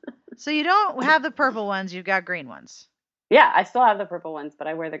 So you don't have the purple ones, you've got green ones. Yeah, I still have the purple ones, but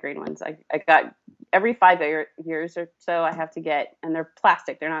I wear the green ones. I got every 5 years or so I have to get, and they're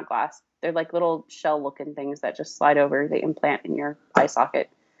plastic, they're not glass. They're like little shell looking things that just slide over, they implant in your eye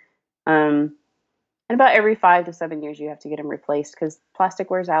socket. And about every 5 to 7 years you have to get them replaced because plastic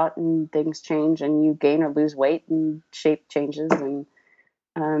wears out and things change and you gain or lose weight and shape changes. And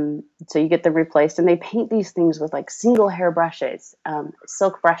so you get them replaced, and they paint these things with like single hair brushes,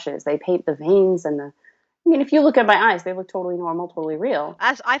 silk brushes. They paint the veins and if you look at my eyes, they look totally normal, totally real.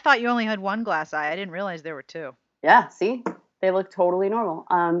 I thought you only had one glass eye. I didn't realize there were two. Yeah, see? They look totally normal.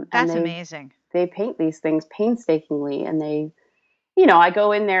 That's amazing. They paint these things painstakingly, and they, I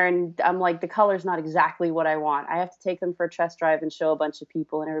go in there and I'm like, the color's not exactly what I want. I have to take them for a test drive and show a bunch of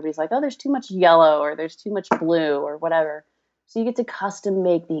people, and everybody's like, oh, there's too much yellow or there's too much blue or whatever. So you get to custom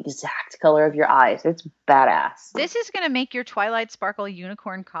make the exact color of your eyes. It's badass. This is going to make your Twilight Sparkle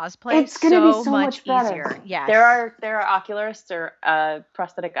unicorn cosplay it's going to be so much easier. Yes. There are ocularists or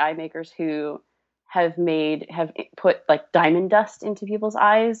prosthetic eye makers who have put like diamond dust into people's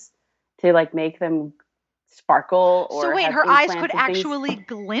eyes to like make them sparkle. Or so wait, her eyes could actually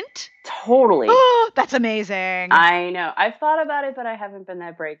glint? Totally. That's amazing. I know. I've thought about it, but I haven't been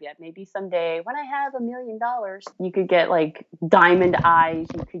that brave yet. Maybe someday when I have $1 million, you could get like diamond eyes.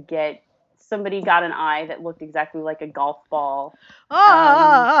 You could get somebody got an eye that looked exactly like a golf ball. All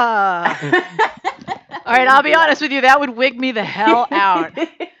right, I'll be honest with you. That would wig me the hell out.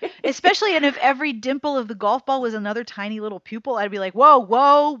 Especially, and if every dimple of the golf ball was another tiny little pupil, I'd be like, whoa,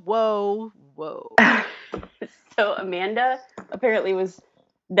 whoa, whoa, whoa. So Amanda apparently was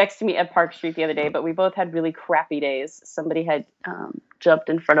next to me at Park Street the other day, but we both had really crappy days. Somebody had jumped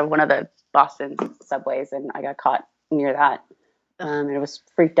in front of one of the Boston subways, and I got caught near that. And I was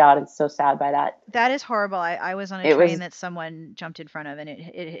freaked out and so sad by that. That is horrible. I was on a train that someone jumped in front of, and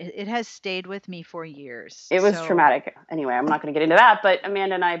it has stayed with me for years. It was traumatic. Anyway, I'm not going to get into that, but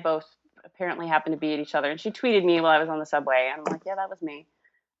Amanda and I both apparently happened to be at each other, and she tweeted me while I was on the subway, and I'm like, yeah, that was me.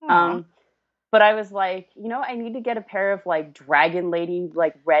 But I was like, I need to get a pair of like dragon lady,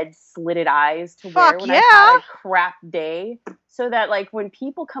 like red slitted eyes to wear when I had a crap day, so that like when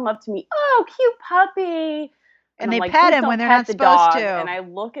people come up to me, oh, cute puppy. And I'm they like, pet please him don't when they're pet not the supposed dog. to. And I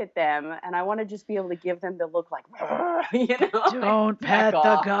look at them and I want to just be able to give them the look like, Don't back pet the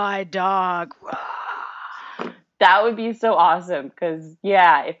off. guide dog. That would be so awesome because,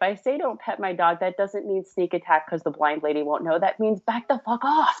 yeah, if I say don't pet my dog, that doesn't mean sneak attack because the blind lady won't know. That means back the fuck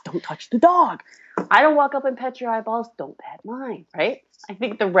off. Don't touch the dog. I don't walk up and pet your eyeballs. Don't pet mine, right? I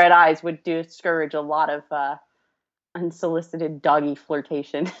think the red eyes would discourage a lot of unsolicited doggy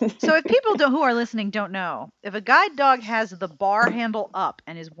flirtation. So if people who are listening don't know, if a guide dog has the bar handle up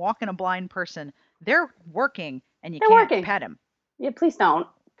and is walking a blind person, they're working and you They're can't working. pet him. Yeah, please don't.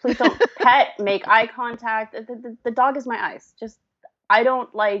 Please don't pet, make eye contact. The dog is my eyes. Just, I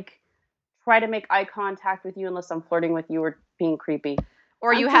don't like try to make eye contact with you unless I'm flirting with you or being creepy.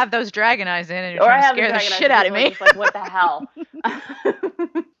 Or you have those dragon eyes in and you're Or trying I to have the scare the dragon eyes. shit out of People are me. just like, what the hell?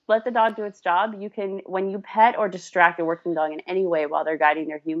 Let the dog do its job. You can, when you pet or distract a working dog in any way while they're guiding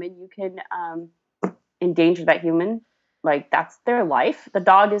their human, you can endanger that human. Like, that's their life. The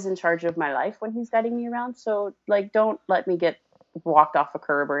dog is in charge of my life when he's guiding me around. So, like, don't let me get walked off a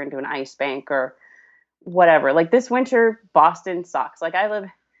curb or into an ice bank or whatever. Like, this winter, Boston sucks. Like, I live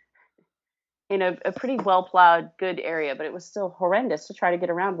in a pretty well plowed, good area, but it was still horrendous to try to get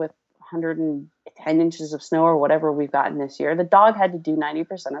around with 110 inches of snow or whatever we've gotten this year. The dog had to do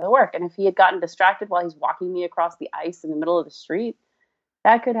 90% of the work. And if he had gotten distracted while he's walking me across the ice in the middle of the street,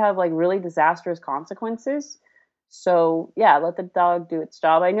 that could have like really disastrous consequences. So yeah, let the dog do its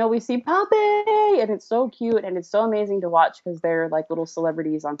job. I know we see Puppy and it's so cute and it's so amazing to watch because they're like little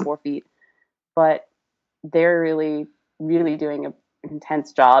celebrities on 4 feet, but they're really, really doing an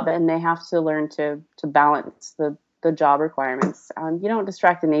intense job and they have to learn to balance the job requirements. You don't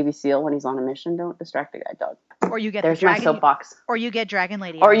distract a Navy SEAL when he's on a mission. Don't distract a guide dog. Or you get There's my soapbox. Or you get dragon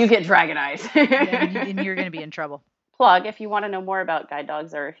lady eyes. Or you get dragon eyes. and you're going to be in trouble. Plug, if you want to know more about guide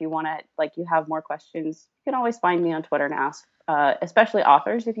dogs or if you want to, like, you have more questions, you can always find me on Twitter and ask, especially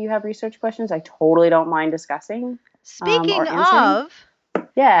authors. If you have research questions, I totally don't mind discussing. Speaking of,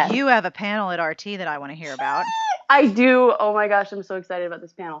 yeah, you have a panel at RT that I want to hear about. I do. Oh my gosh, I'm so excited about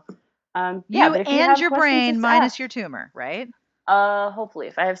this panel. You but if and you have your brain minus your tumor, right? Hopefully,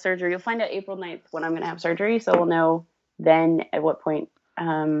 if I have surgery, you'll find out April 9th when I'm going to have surgery. So we'll know then at what point,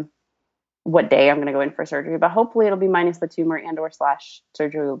 what day I'm going to go in for surgery. But hopefully it'll be minus the tumor and/or /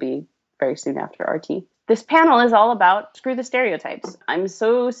 surgery will be very soon after RT. This panel is all about screw the stereotypes. I'm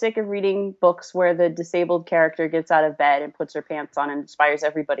so sick of reading books where the disabled character gets out of bed and puts her pants on and inspires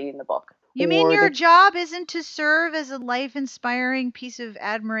everybody in the book. You mean your job isn't to serve as a life-inspiring piece of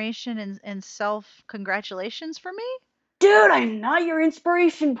admiration and self-congratulations for me? Dude, I'm not your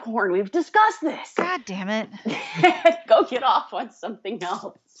inspiration porn. We've discussed this. God damn it. Go get off on something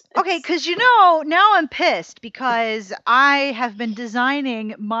else. Okay, because now I'm pissed because I have been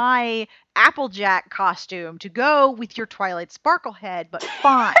designing my Applejack costume to go with your Twilight Sparkle head, but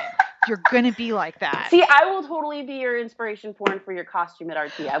fine. You're going to be like that. See, I will totally be your inspiration porn for your costume at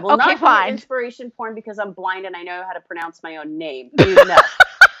RT. I will not be your inspiration porn because I'm blind and I know how to pronounce my own name. Dude, no.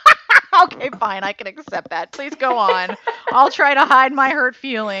 Okay, fine. I can accept that. Please go on. I'll try to hide my hurt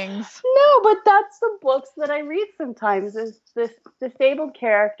feelings. No, but that's the books that I read sometimes is this disabled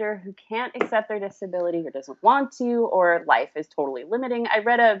character who can't accept their disability or doesn't want to, or life is totally limiting. I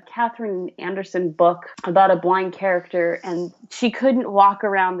read a Catherine Anderson book about a blind character and she couldn't walk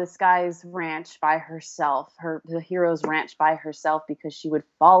around this guy's ranch by herself, the hero's ranch by herself because she would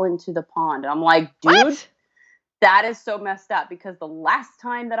fall into the pond. And I'm like, dude. What? That is so messed up because the last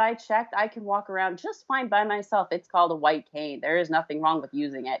time that I checked, I can walk around just fine by myself. It's called a white cane. There is nothing wrong with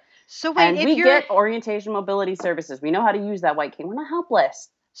using it. So wait, and we get orientation mobility services. We know how to use that white cane. We're not helpless.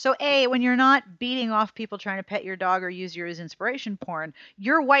 So when you're not beating off people trying to pet your dog or use you as inspiration porn,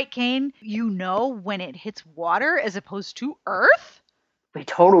 your white cane, when it hits water as opposed to earth? We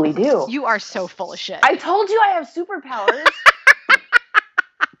totally do. You are so full of shit. I told you I have superpowers.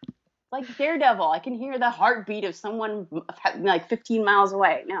 Like Daredevil, I can hear the heartbeat of someone like 15 miles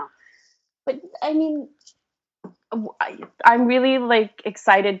away. No, but I mean, I'm really like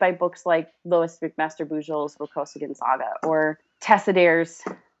excited by books like Lois McMaster Bujold's Rokosigan Saga or Tessa Dare's,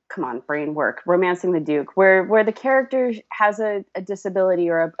 come on, brain work, Romancing the Duke, where the character has a disability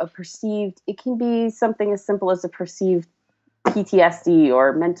or a perceived, it can be something as simple as a perceived PTSD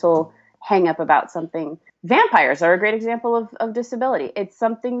or mental hang up about something. Vampires are a great example of disability. It's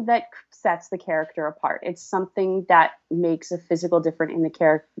something that sets the character apart. It's something that makes a physical difference in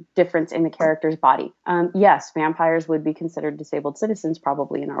the character's body. Yes, vampires would be considered disabled citizens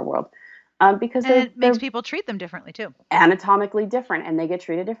probably in our world. Because it makes people treat them differently too. Anatomically different, and they get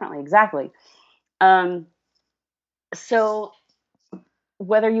treated differently. Exactly. So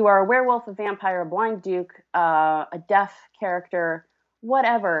whether you are a werewolf, a vampire, a blind duke, a deaf character,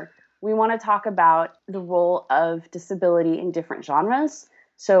 whatever, we want to talk about the role of disability in different genres.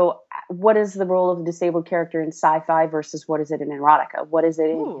 So, what is the role of a disabled character in sci-fi versus what is it in erotica? What is it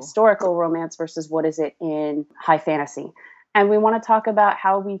in Ooh. historical romance versus what is it in high fantasy? And we want to talk about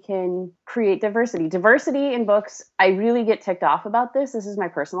how we can create diversity. Diversity in books, I really get ticked off about this. This is my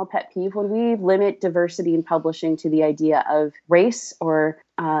personal pet peeve. When we limit diversity in publishing to the idea of race or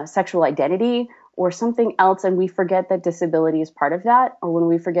sexual identity or something else, and we forget that disability is part of that, or when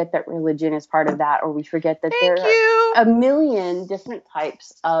we forget that religion is part of that, or we forget that there are a million different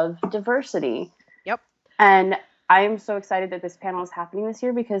types of diversity. Yep. And I am so excited that this panel is happening this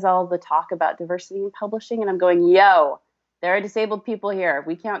year because all the talk about diversity in publishing, and I'm going, yo, there are disabled people here.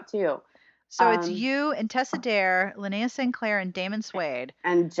 We count too. So it's you and Tessa Dare, Linnea Sinclair, and Damon Suede.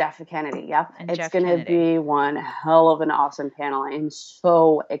 And Jeff Kennedy. Yep. And it's going to be one hell of an awesome panel. I am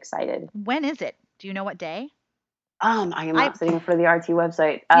so excited. When is it? Do you know what day? I am not sitting for the RT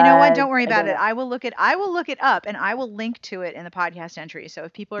website. You know what? Don't worry about it. I will look it up and I will link to it in the podcast entry. So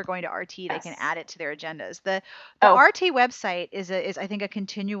if people are going to RT, they can add it to their agendas. The RT website is I think a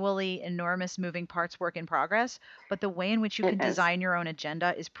continually enormous moving parts work in progress, but the way in which you can design your own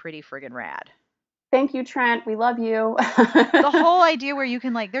agenda is pretty friggin' rad. Thank you, Trent. We love you. The whole idea where you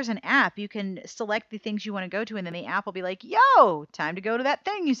can there's an app, you can select the things you want to go to, and then the app will be like, yo, time to go to that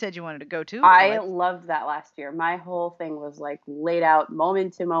thing you said you wanted to go to. I loved that last year. My whole thing was laid out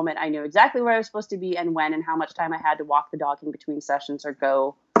moment to moment. I knew exactly where I was supposed to be and when and how much time I had to walk the dog in between sessions or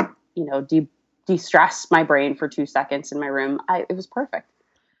go, de-stress my brain for 2 seconds in my room. It was perfect.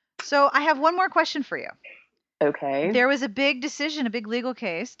 So I have one more question for you. Okay. There was a big decision, a big legal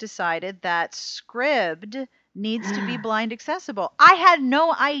case decided that Scribd needs to be blind accessible. I had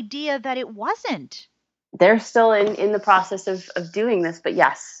no idea that it wasn't. They're still in the process of doing this, but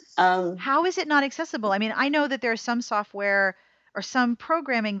yes. How is it not accessible? I mean, I know that there's some software or some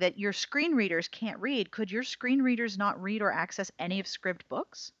programming that your screen readers can't read. Could your screen readers not read or access any of Scribd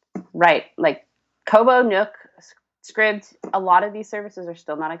books? Right. Like Kobo, Nook, Scribd, a lot of these services are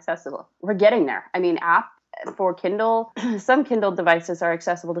still not accessible. We're getting there. I mean, app for Kindle, some Kindle devices are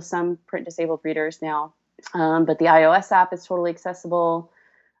accessible to some print disabled readers now, but the iOS app is totally accessible.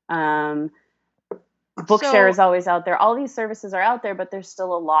 Bookshare is always out there. All these services are out there, but there's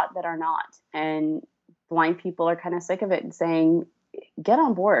still a lot that are not. And blind people are kind of sick of it and saying, get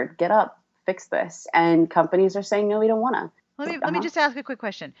on board, get up, fix this. And companies are saying, no, we don't want to. Let me just ask a quick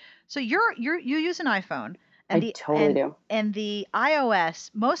question. So you use an iPhone. And I totally do. And the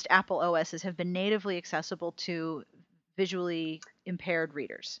iOS, most Apple OSs have been natively accessible to visually impaired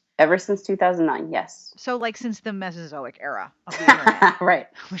readers. Ever since 2009, yes. So since the Mesozoic era of the internet. Right.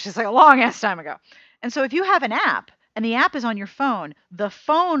 Which is a long ass time ago. And so if you have an app and the app is on your phone, the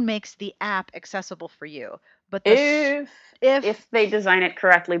phone makes the app accessible for you. But if they design it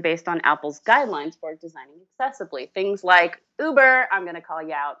correctly based on Apple's guidelines for designing accessibly, things like Uber, I'm going to call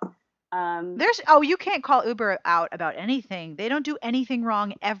you out. You can't call Uber out about anything. They don't do anything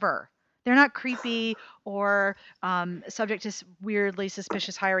wrong ever. They're not creepy or subject to weirdly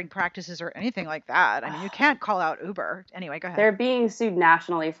suspicious hiring practices or anything like that. I mean, you can't call out Uber. Anyway, go ahead. They're being sued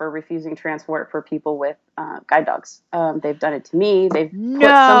nationally for refusing transport for people with guide dogs. They've done it to me. They've put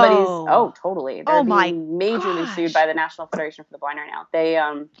somebody's... Oh, totally. They're being majorly sued by the National Federation for the Blind right now.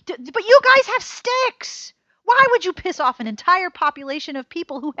 But you guys have sticks! Why would you piss off an entire population of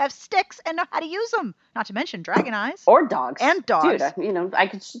people who have sticks and know how to use them? Not to mention dragon eyes. Or dogs. And dogs. Dude, I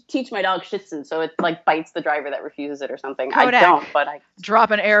could teach my dog Shih Tzu so it bites the driver that refuses it or something. Kodak. I don't, but I... Drop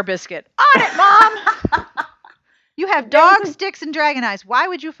an air biscuit. On it, Mom! You have dogs, sticks, and dragon eyes. Why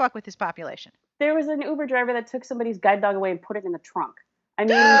would you fuck with this population? There was an Uber driver that took somebody's guide dog away and put it in the trunk. I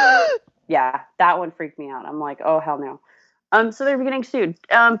mean, yeah, that one freaked me out. I'm like, oh, hell no. So they're getting sued.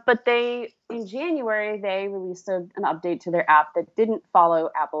 But in January, they released an update to their app that didn't follow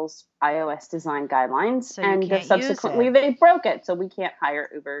Apple's iOS design guidelines. So and subsequently, they broke it. So we can't hire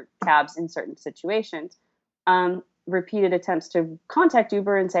Uber cabs in certain situations. Repeated attempts to contact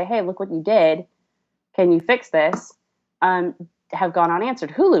Uber and say, hey, look what you did. Can you fix this? Have gone unanswered.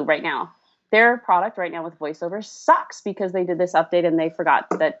 Hulu right now. Their product right now with voiceover sucks because they did this update and they forgot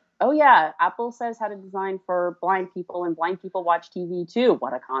that, oh yeah, Apple says how to design for blind people and blind people watch TV too.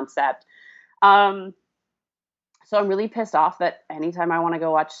 What a concept. So I'm really pissed off that anytime I want to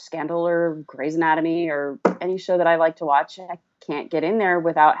go watch Scandal or Grey's Anatomy or any show that I like to watch, I can't get in there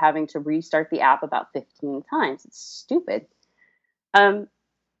without having to restart the app about 15 times. It's stupid.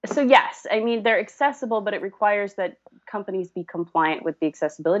 So yes, I mean, they're accessible, but it requires that companies be compliant with the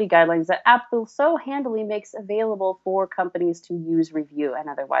accessibility guidelines that Apple so handily makes available for companies to use, review, and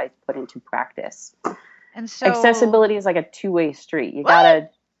otherwise put into practice. And so Accessibility is like a two-way street. You what? gotta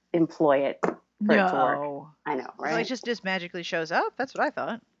employ it for it to work. No. I know, So it right? just magically shows up? That's what I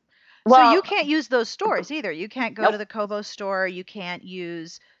thought. So you Well, can't use those stores either. You can't go to nope. the Kobo store. You can't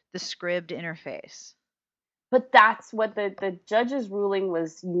use the Scribd interface. But that's what the judge's ruling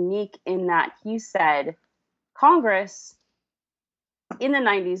was unique in that he said Congress in the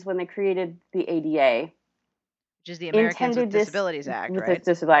 90s when they created the ADA, Which is the Americans with intended this Disabilities Act, with right?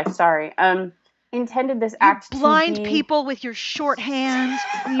 this disability. Sorry, intended this You act to blind be people with your shorthand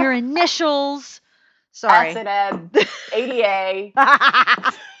and your initials. Sorry. S&M, ADA.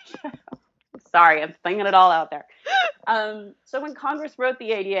 Sorry, I'm flinging it all out there. So when Congress wrote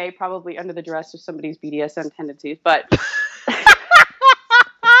the ADA, probably under the duress of somebody's BDSM tendencies, but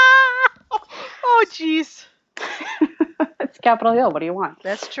Oh, jeez. it's Capitol Hill. What do you want?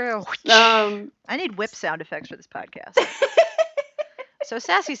 That's true. Um, I need whip sound effects for this podcast. So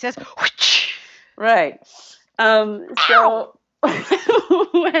Sassy says, right. So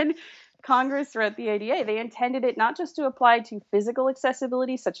when Congress wrote the ADA, they intended it not just to apply to physical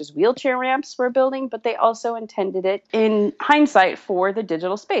accessibility, such as wheelchair ramps for a building, but they also intended it, in hindsight, for the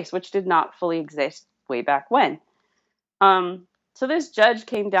digital space, which did not fully exist way back when. So this judge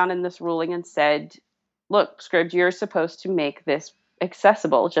came down in this ruling and said, look, Scribd, you're supposed to make this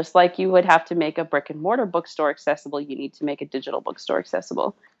accessible. Just like you would have to make a brick and mortar bookstore accessible, you need to make a digital bookstore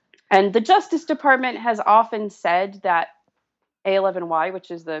accessible. And the Justice Department has often said that A11Y, which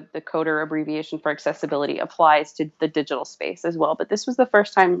is the coder abbreviation for accessibility, applies to the digital space as well. But this was the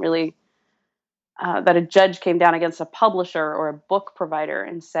first time really that a judge came down against a publisher or a book provider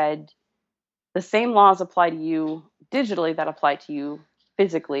and said, the same laws apply to you digitally that apply to you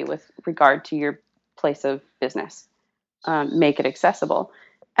physically with regard to your place of business. Make it accessible.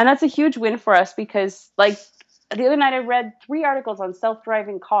 And that's a huge win for us because, like, the other night I read 3 articles on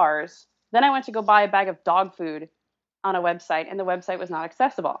self-driving cars. Then I went to go buy a bag of dog food on a website, and the website was not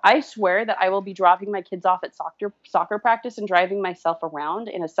accessible. I swear that I will be dropping my kids off at soccer practice and driving myself around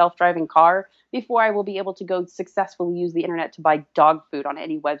in a self-driving car before I will be able to go successfully use the internet to buy dog food on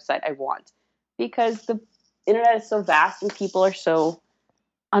any website I want. Because the internet is so vast and people are so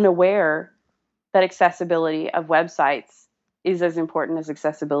unaware that accessibility of websites is as important as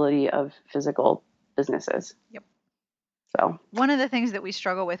accessibility of physical businesses. Yep. So one of the things that we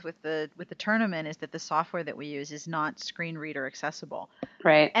struggle with the tournament is that the software that we use is not screen reader accessible.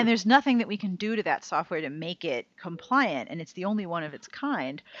 right. And there's nothing that we can do to that software to make it compliant, and it's the only one of its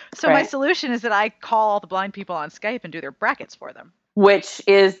kind. So my Right. solution is that I call all the blind people on Skype and do their brackets for them. Which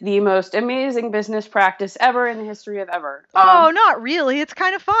is the most amazing business practice ever in the history of ever. Oh, not really. It's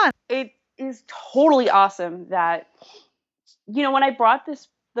kind of fun. It is totally awesome that, you know, when I brought this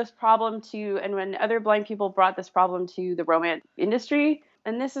problem to, and when other blind people brought this problem to the romance industry,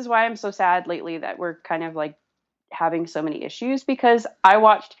 and this is why I'm so sad lately that we're kind of like having so many issues, because I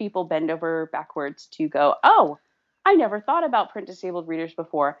watched people bend over backwards to go, oh, I never thought about print disabled readers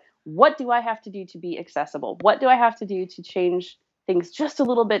before. What do I have to do to be accessible? What do I have to do to change things just a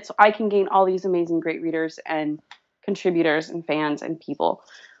little bit so I can gain all these amazing great readers and contributors and fans and people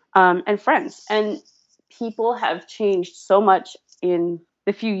and friends? And people have changed so much in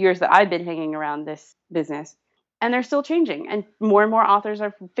the few years that I've been hanging around this business, and they're still changing. And more authors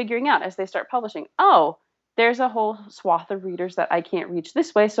are figuring out as they start publishing, oh, there's a whole swath of readers that I can't reach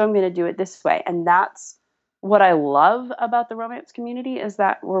this way, so I'm going to do it this way. And that's what I love about the romance community, is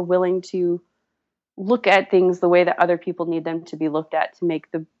that we're willing to look at things the way that other people need them to be looked at to make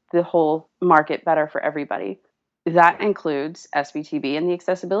the whole market better for everybody. That includes SBTB and the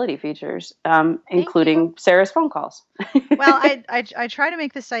accessibility features, including Sarah's phone calls. Well, I try to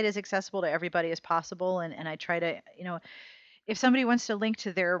make the site as accessible to everybody as possible, and I try to, if somebody wants to link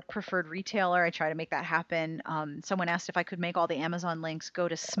to their preferred retailer, I try to make that happen. Someone asked if I could make all the Amazon links go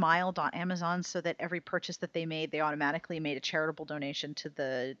to smile.amazon so that every purchase that they made, they automatically made a charitable donation to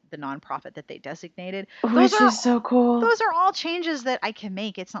the nonprofit that they designated. Which is so cool. Those are all changes that I can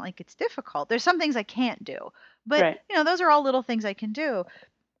make. It's not like it's difficult. There's some things I can't do, but Right. those are all little things I can do.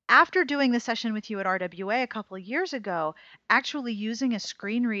 After doing the session with you at RWA a couple of years ago, actually using a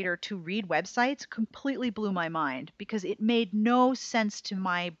screen reader to read websites completely blew my mind because it made no sense to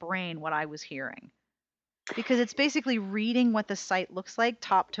my brain what I was hearing. Because it's basically reading what the site looks like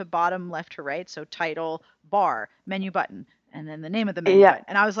top to bottom, left to right. So title, bar, menu button, and then the name of the menu button.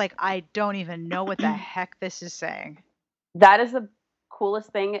 And I was like, I don't even know what the heck this is saying. That is the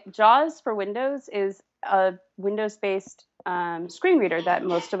coolest thing. JAWS for Windows is a Windows-based screen reader that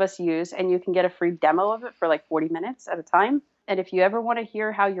most of us use, and you can get a free demo of it for like 40 minutes at a time. And if you ever want to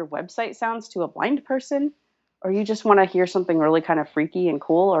hear how your website sounds to a blind person, or you just want to hear something really kind of freaky and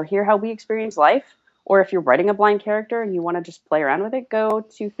cool, or hear how we experience life, or if you're writing a blind character and you want to just play around with it, go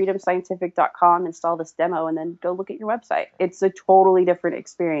to freedomscientific.com, install this demo, and then go look at your website. It's a totally different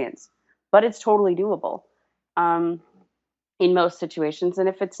experience, but it's totally doable in most situations. And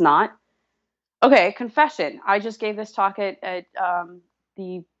if it's not, okay, confession. I just gave this talk at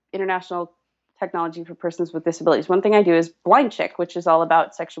the International Technology for Persons with Disabilities. One thing I do is Blind Chick, which is all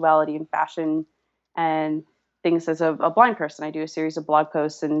about sexuality and fashion and things as a blind person. I do a series of blog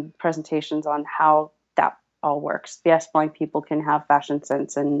posts and presentations on how that all works. Yes, blind people can have fashion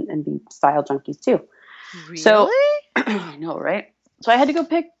sense and be style junkies too. Really? So, I know, right? So I had to go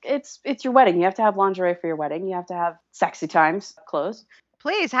pick, it's your wedding. You have to have lingerie for your wedding. You have to have sexy times clothes.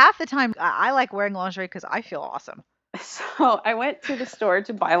 Please, half the time I like wearing lingerie because I feel awesome. So I went to the store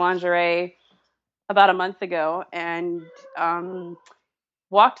to buy lingerie about a month ago and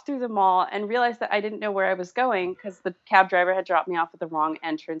walked through the mall and realized that I didn't know where I was going because the cab driver had dropped me off at the wrong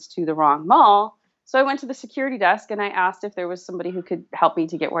entrance to the wrong mall. So I went to the security desk and I asked if there was somebody who could help me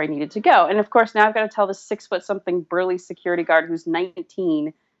to get where I needed to go. And of course, now I've got to tell this 6-foot-something burly security guard who's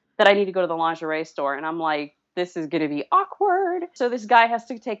 19 that I need to go to the lingerie store. And I'm like, this is going to be awkward. So this guy has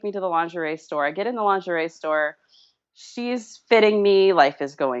to take me to the lingerie store. I get in the lingerie store. She's fitting me. Life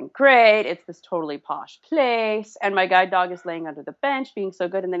is going great. It's this totally posh place. And my guide dog is laying under the bench being so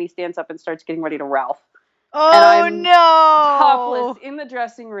good. And then he stands up and starts getting ready to Ralph. Oh, and I'm no. topless in the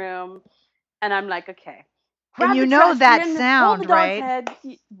dressing room. And I'm like, okay. And you know that sound, right? Head.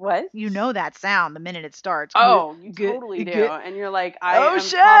 What? You know that sound the minute it starts. Oh, you totally do. And you're like, I am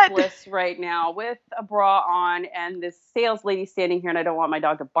shit. topless right now with a bra on, and this sales lady standing here, and I don't want my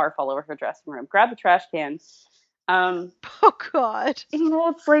dog to barf all over her dressing room. Grab the trash can. Oh God. You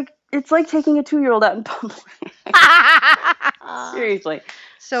know, it's like taking a 2-year-old out in public. Seriously.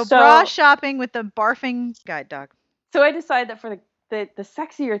 So bra shopping with the barfing guide dog. So I decide that for the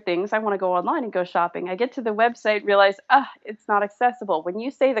sexier things, I want to go online and go shopping. I get to the website, realize, it's not accessible. When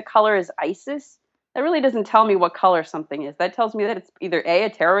you say the color is ISIS, that really doesn't tell me what color something is. That tells me that it's either A, a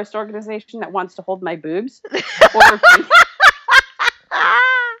terrorist organization that wants to hold my boobs,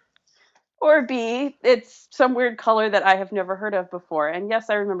 or B, it's some weird color that I have never heard of before. And yes,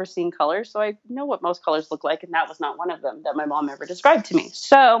 I remember seeing colors, so I know what most colors look like, and that was not one of them that my mom ever described to me.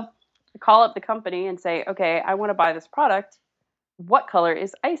 So I call up the company and say, okay, I want to buy this product. What color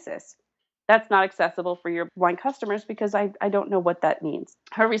is ISIS? That's not accessible for your blind customers because I don't know what that means.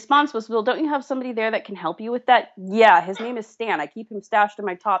 Her response was, well, don't you have somebody there that can help you with that? Yeah, his name is Stan. I keep him stashed in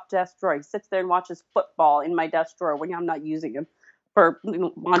my top desk drawer. He sits there and watches football in my desk drawer when I'm not using him for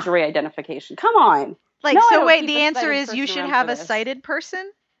lingerie identification. Come on. So wait, the answer is you should have a sighted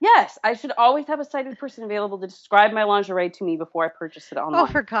person? Yes, I should always have a sighted person available to describe my lingerie to me before I purchase it online. Oh,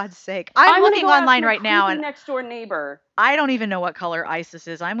 for God's sake. I'm looking online right now. And next door neighbor. I don't even know what color ISIS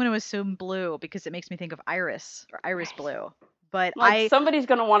is. I'm going to assume blue because it makes me think of iris or iris blue. But somebody's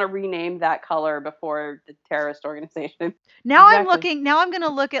going to want to rename that color before the terrorist organization. Now exactly. I'm going to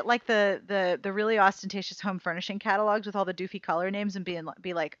look at like the really ostentatious home furnishing catalogs with all the doofy color names and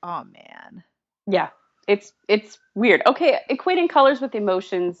be like, oh man. Yeah. It's weird. Okay, equating colors with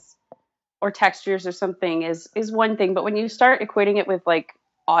emotions or textures or something is one thing, but when you start equating it with like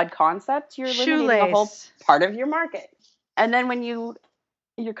odd concepts, you're eliminating a whole part of your market. And then when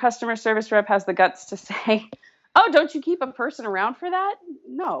your customer service rep has the guts to say, "Oh, don't you keep a person around for that?"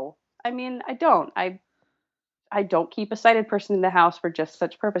 No. I mean, I don't. I don't keep a sighted person in the house for just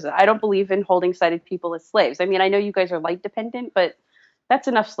such purposes. I don't believe in holding sighted people as slaves. I mean, I know you guys are light dependent, but that's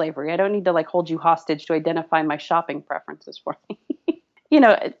enough slavery. I don't need to like hold you hostage to identify my shopping preferences for me.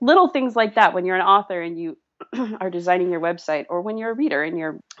 Little things like that when you're an author and you are designing your website, or when you're a reader and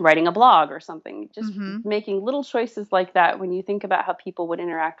you're writing a blog or something, just making little choices like that. When you think about how people would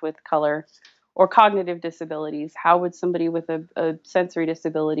interact with color or cognitive disabilities, how would somebody with a sensory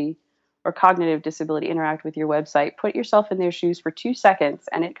disability or cognitive disability interact with your website? Put yourself in their shoes for 2 seconds,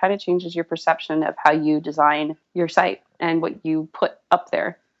 and it kind of changes your perception of how you design your site and what you put up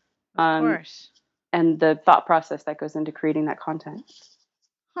there. Of course. And the thought process that goes into creating that content.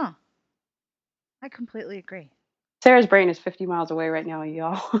 Huh. I completely agree. Sarah's brain is 50 miles away right now,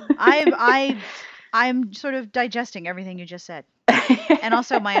 y'all. I'm sort of digesting everything you just said. And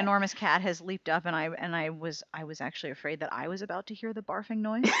also my enormous cat has leaped up, and I was actually afraid that I was about to hear the barfing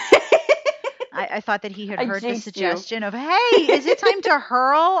noise. I thought that he had heard the suggestion of, hey, is it time to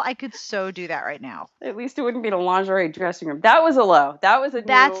hurl? I could so do that right now. At least it wouldn't be in a lingerie dressing room. That was a low. That's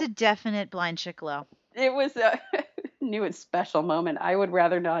a definite blind chick low. It was Knew it's special moment. I would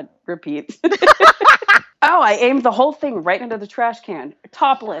rather not repeat. Oh, I aimed the whole thing right into the trash can,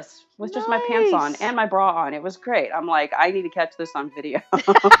 topless, with just my pants on and my bra on. It was great. I'm like, I need to catch this on video.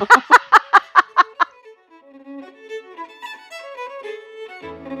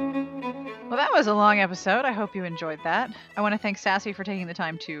 Well, that was a long episode. I hope you enjoyed that. I want to thank Sassy for taking the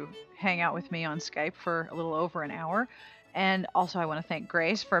time to hang out with me on Skype for a little over an hour. And also I want to thank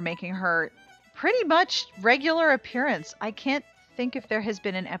Grace for making her pretty much regular appearance. I can't think if there has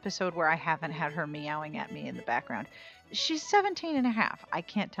been an episode where I haven't had her meowing at me in the background. She's 17 and a half. I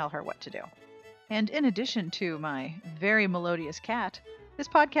can't tell her what to do. And in addition to my very melodious cat, this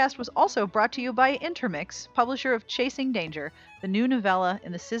podcast was also brought to you by Intermix, publisher of Chasing Danger, the new novella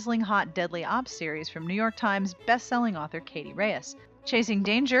in the sizzling hot Deadly Ops series from New York Times bestselling author Katie Reyes. Chasing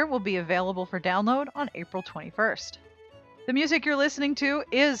Danger will be available for download on April 21st. The music you're listening to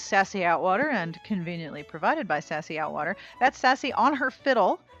is Sassy Outwater and conveniently provided by Sassy Outwater. That's Sassy on her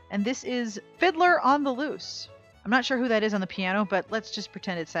fiddle, and this is Fiddler on the Loose. I'm not sure who that is on the piano, but let's just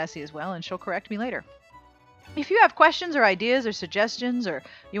pretend it's Sassy as well, and she'll correct me later. If you have questions or ideas or suggestions, or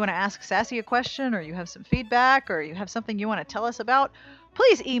you want to ask Sassy a question, or you have some feedback, or you have something you want to tell us about,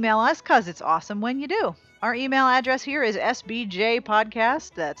 please email us, because it's awesome when you do. Our email address here is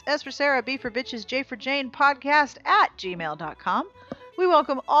sbjpodcast. That's S for Sarah, B for Bitches, J for Jane, podcast@gmail.com. We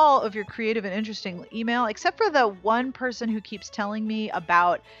welcome all of your creative and interesting email, except for the one person who keeps telling me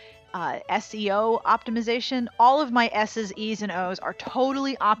about SEO optimization. All of my S's, E's, and O's are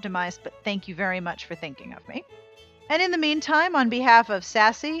totally optimized, but thank you very much for thinking of me. And in the meantime, on behalf of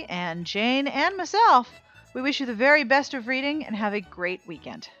Sassy and Jane and myself, we wish you the very best of reading and have a great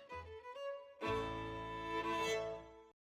weekend.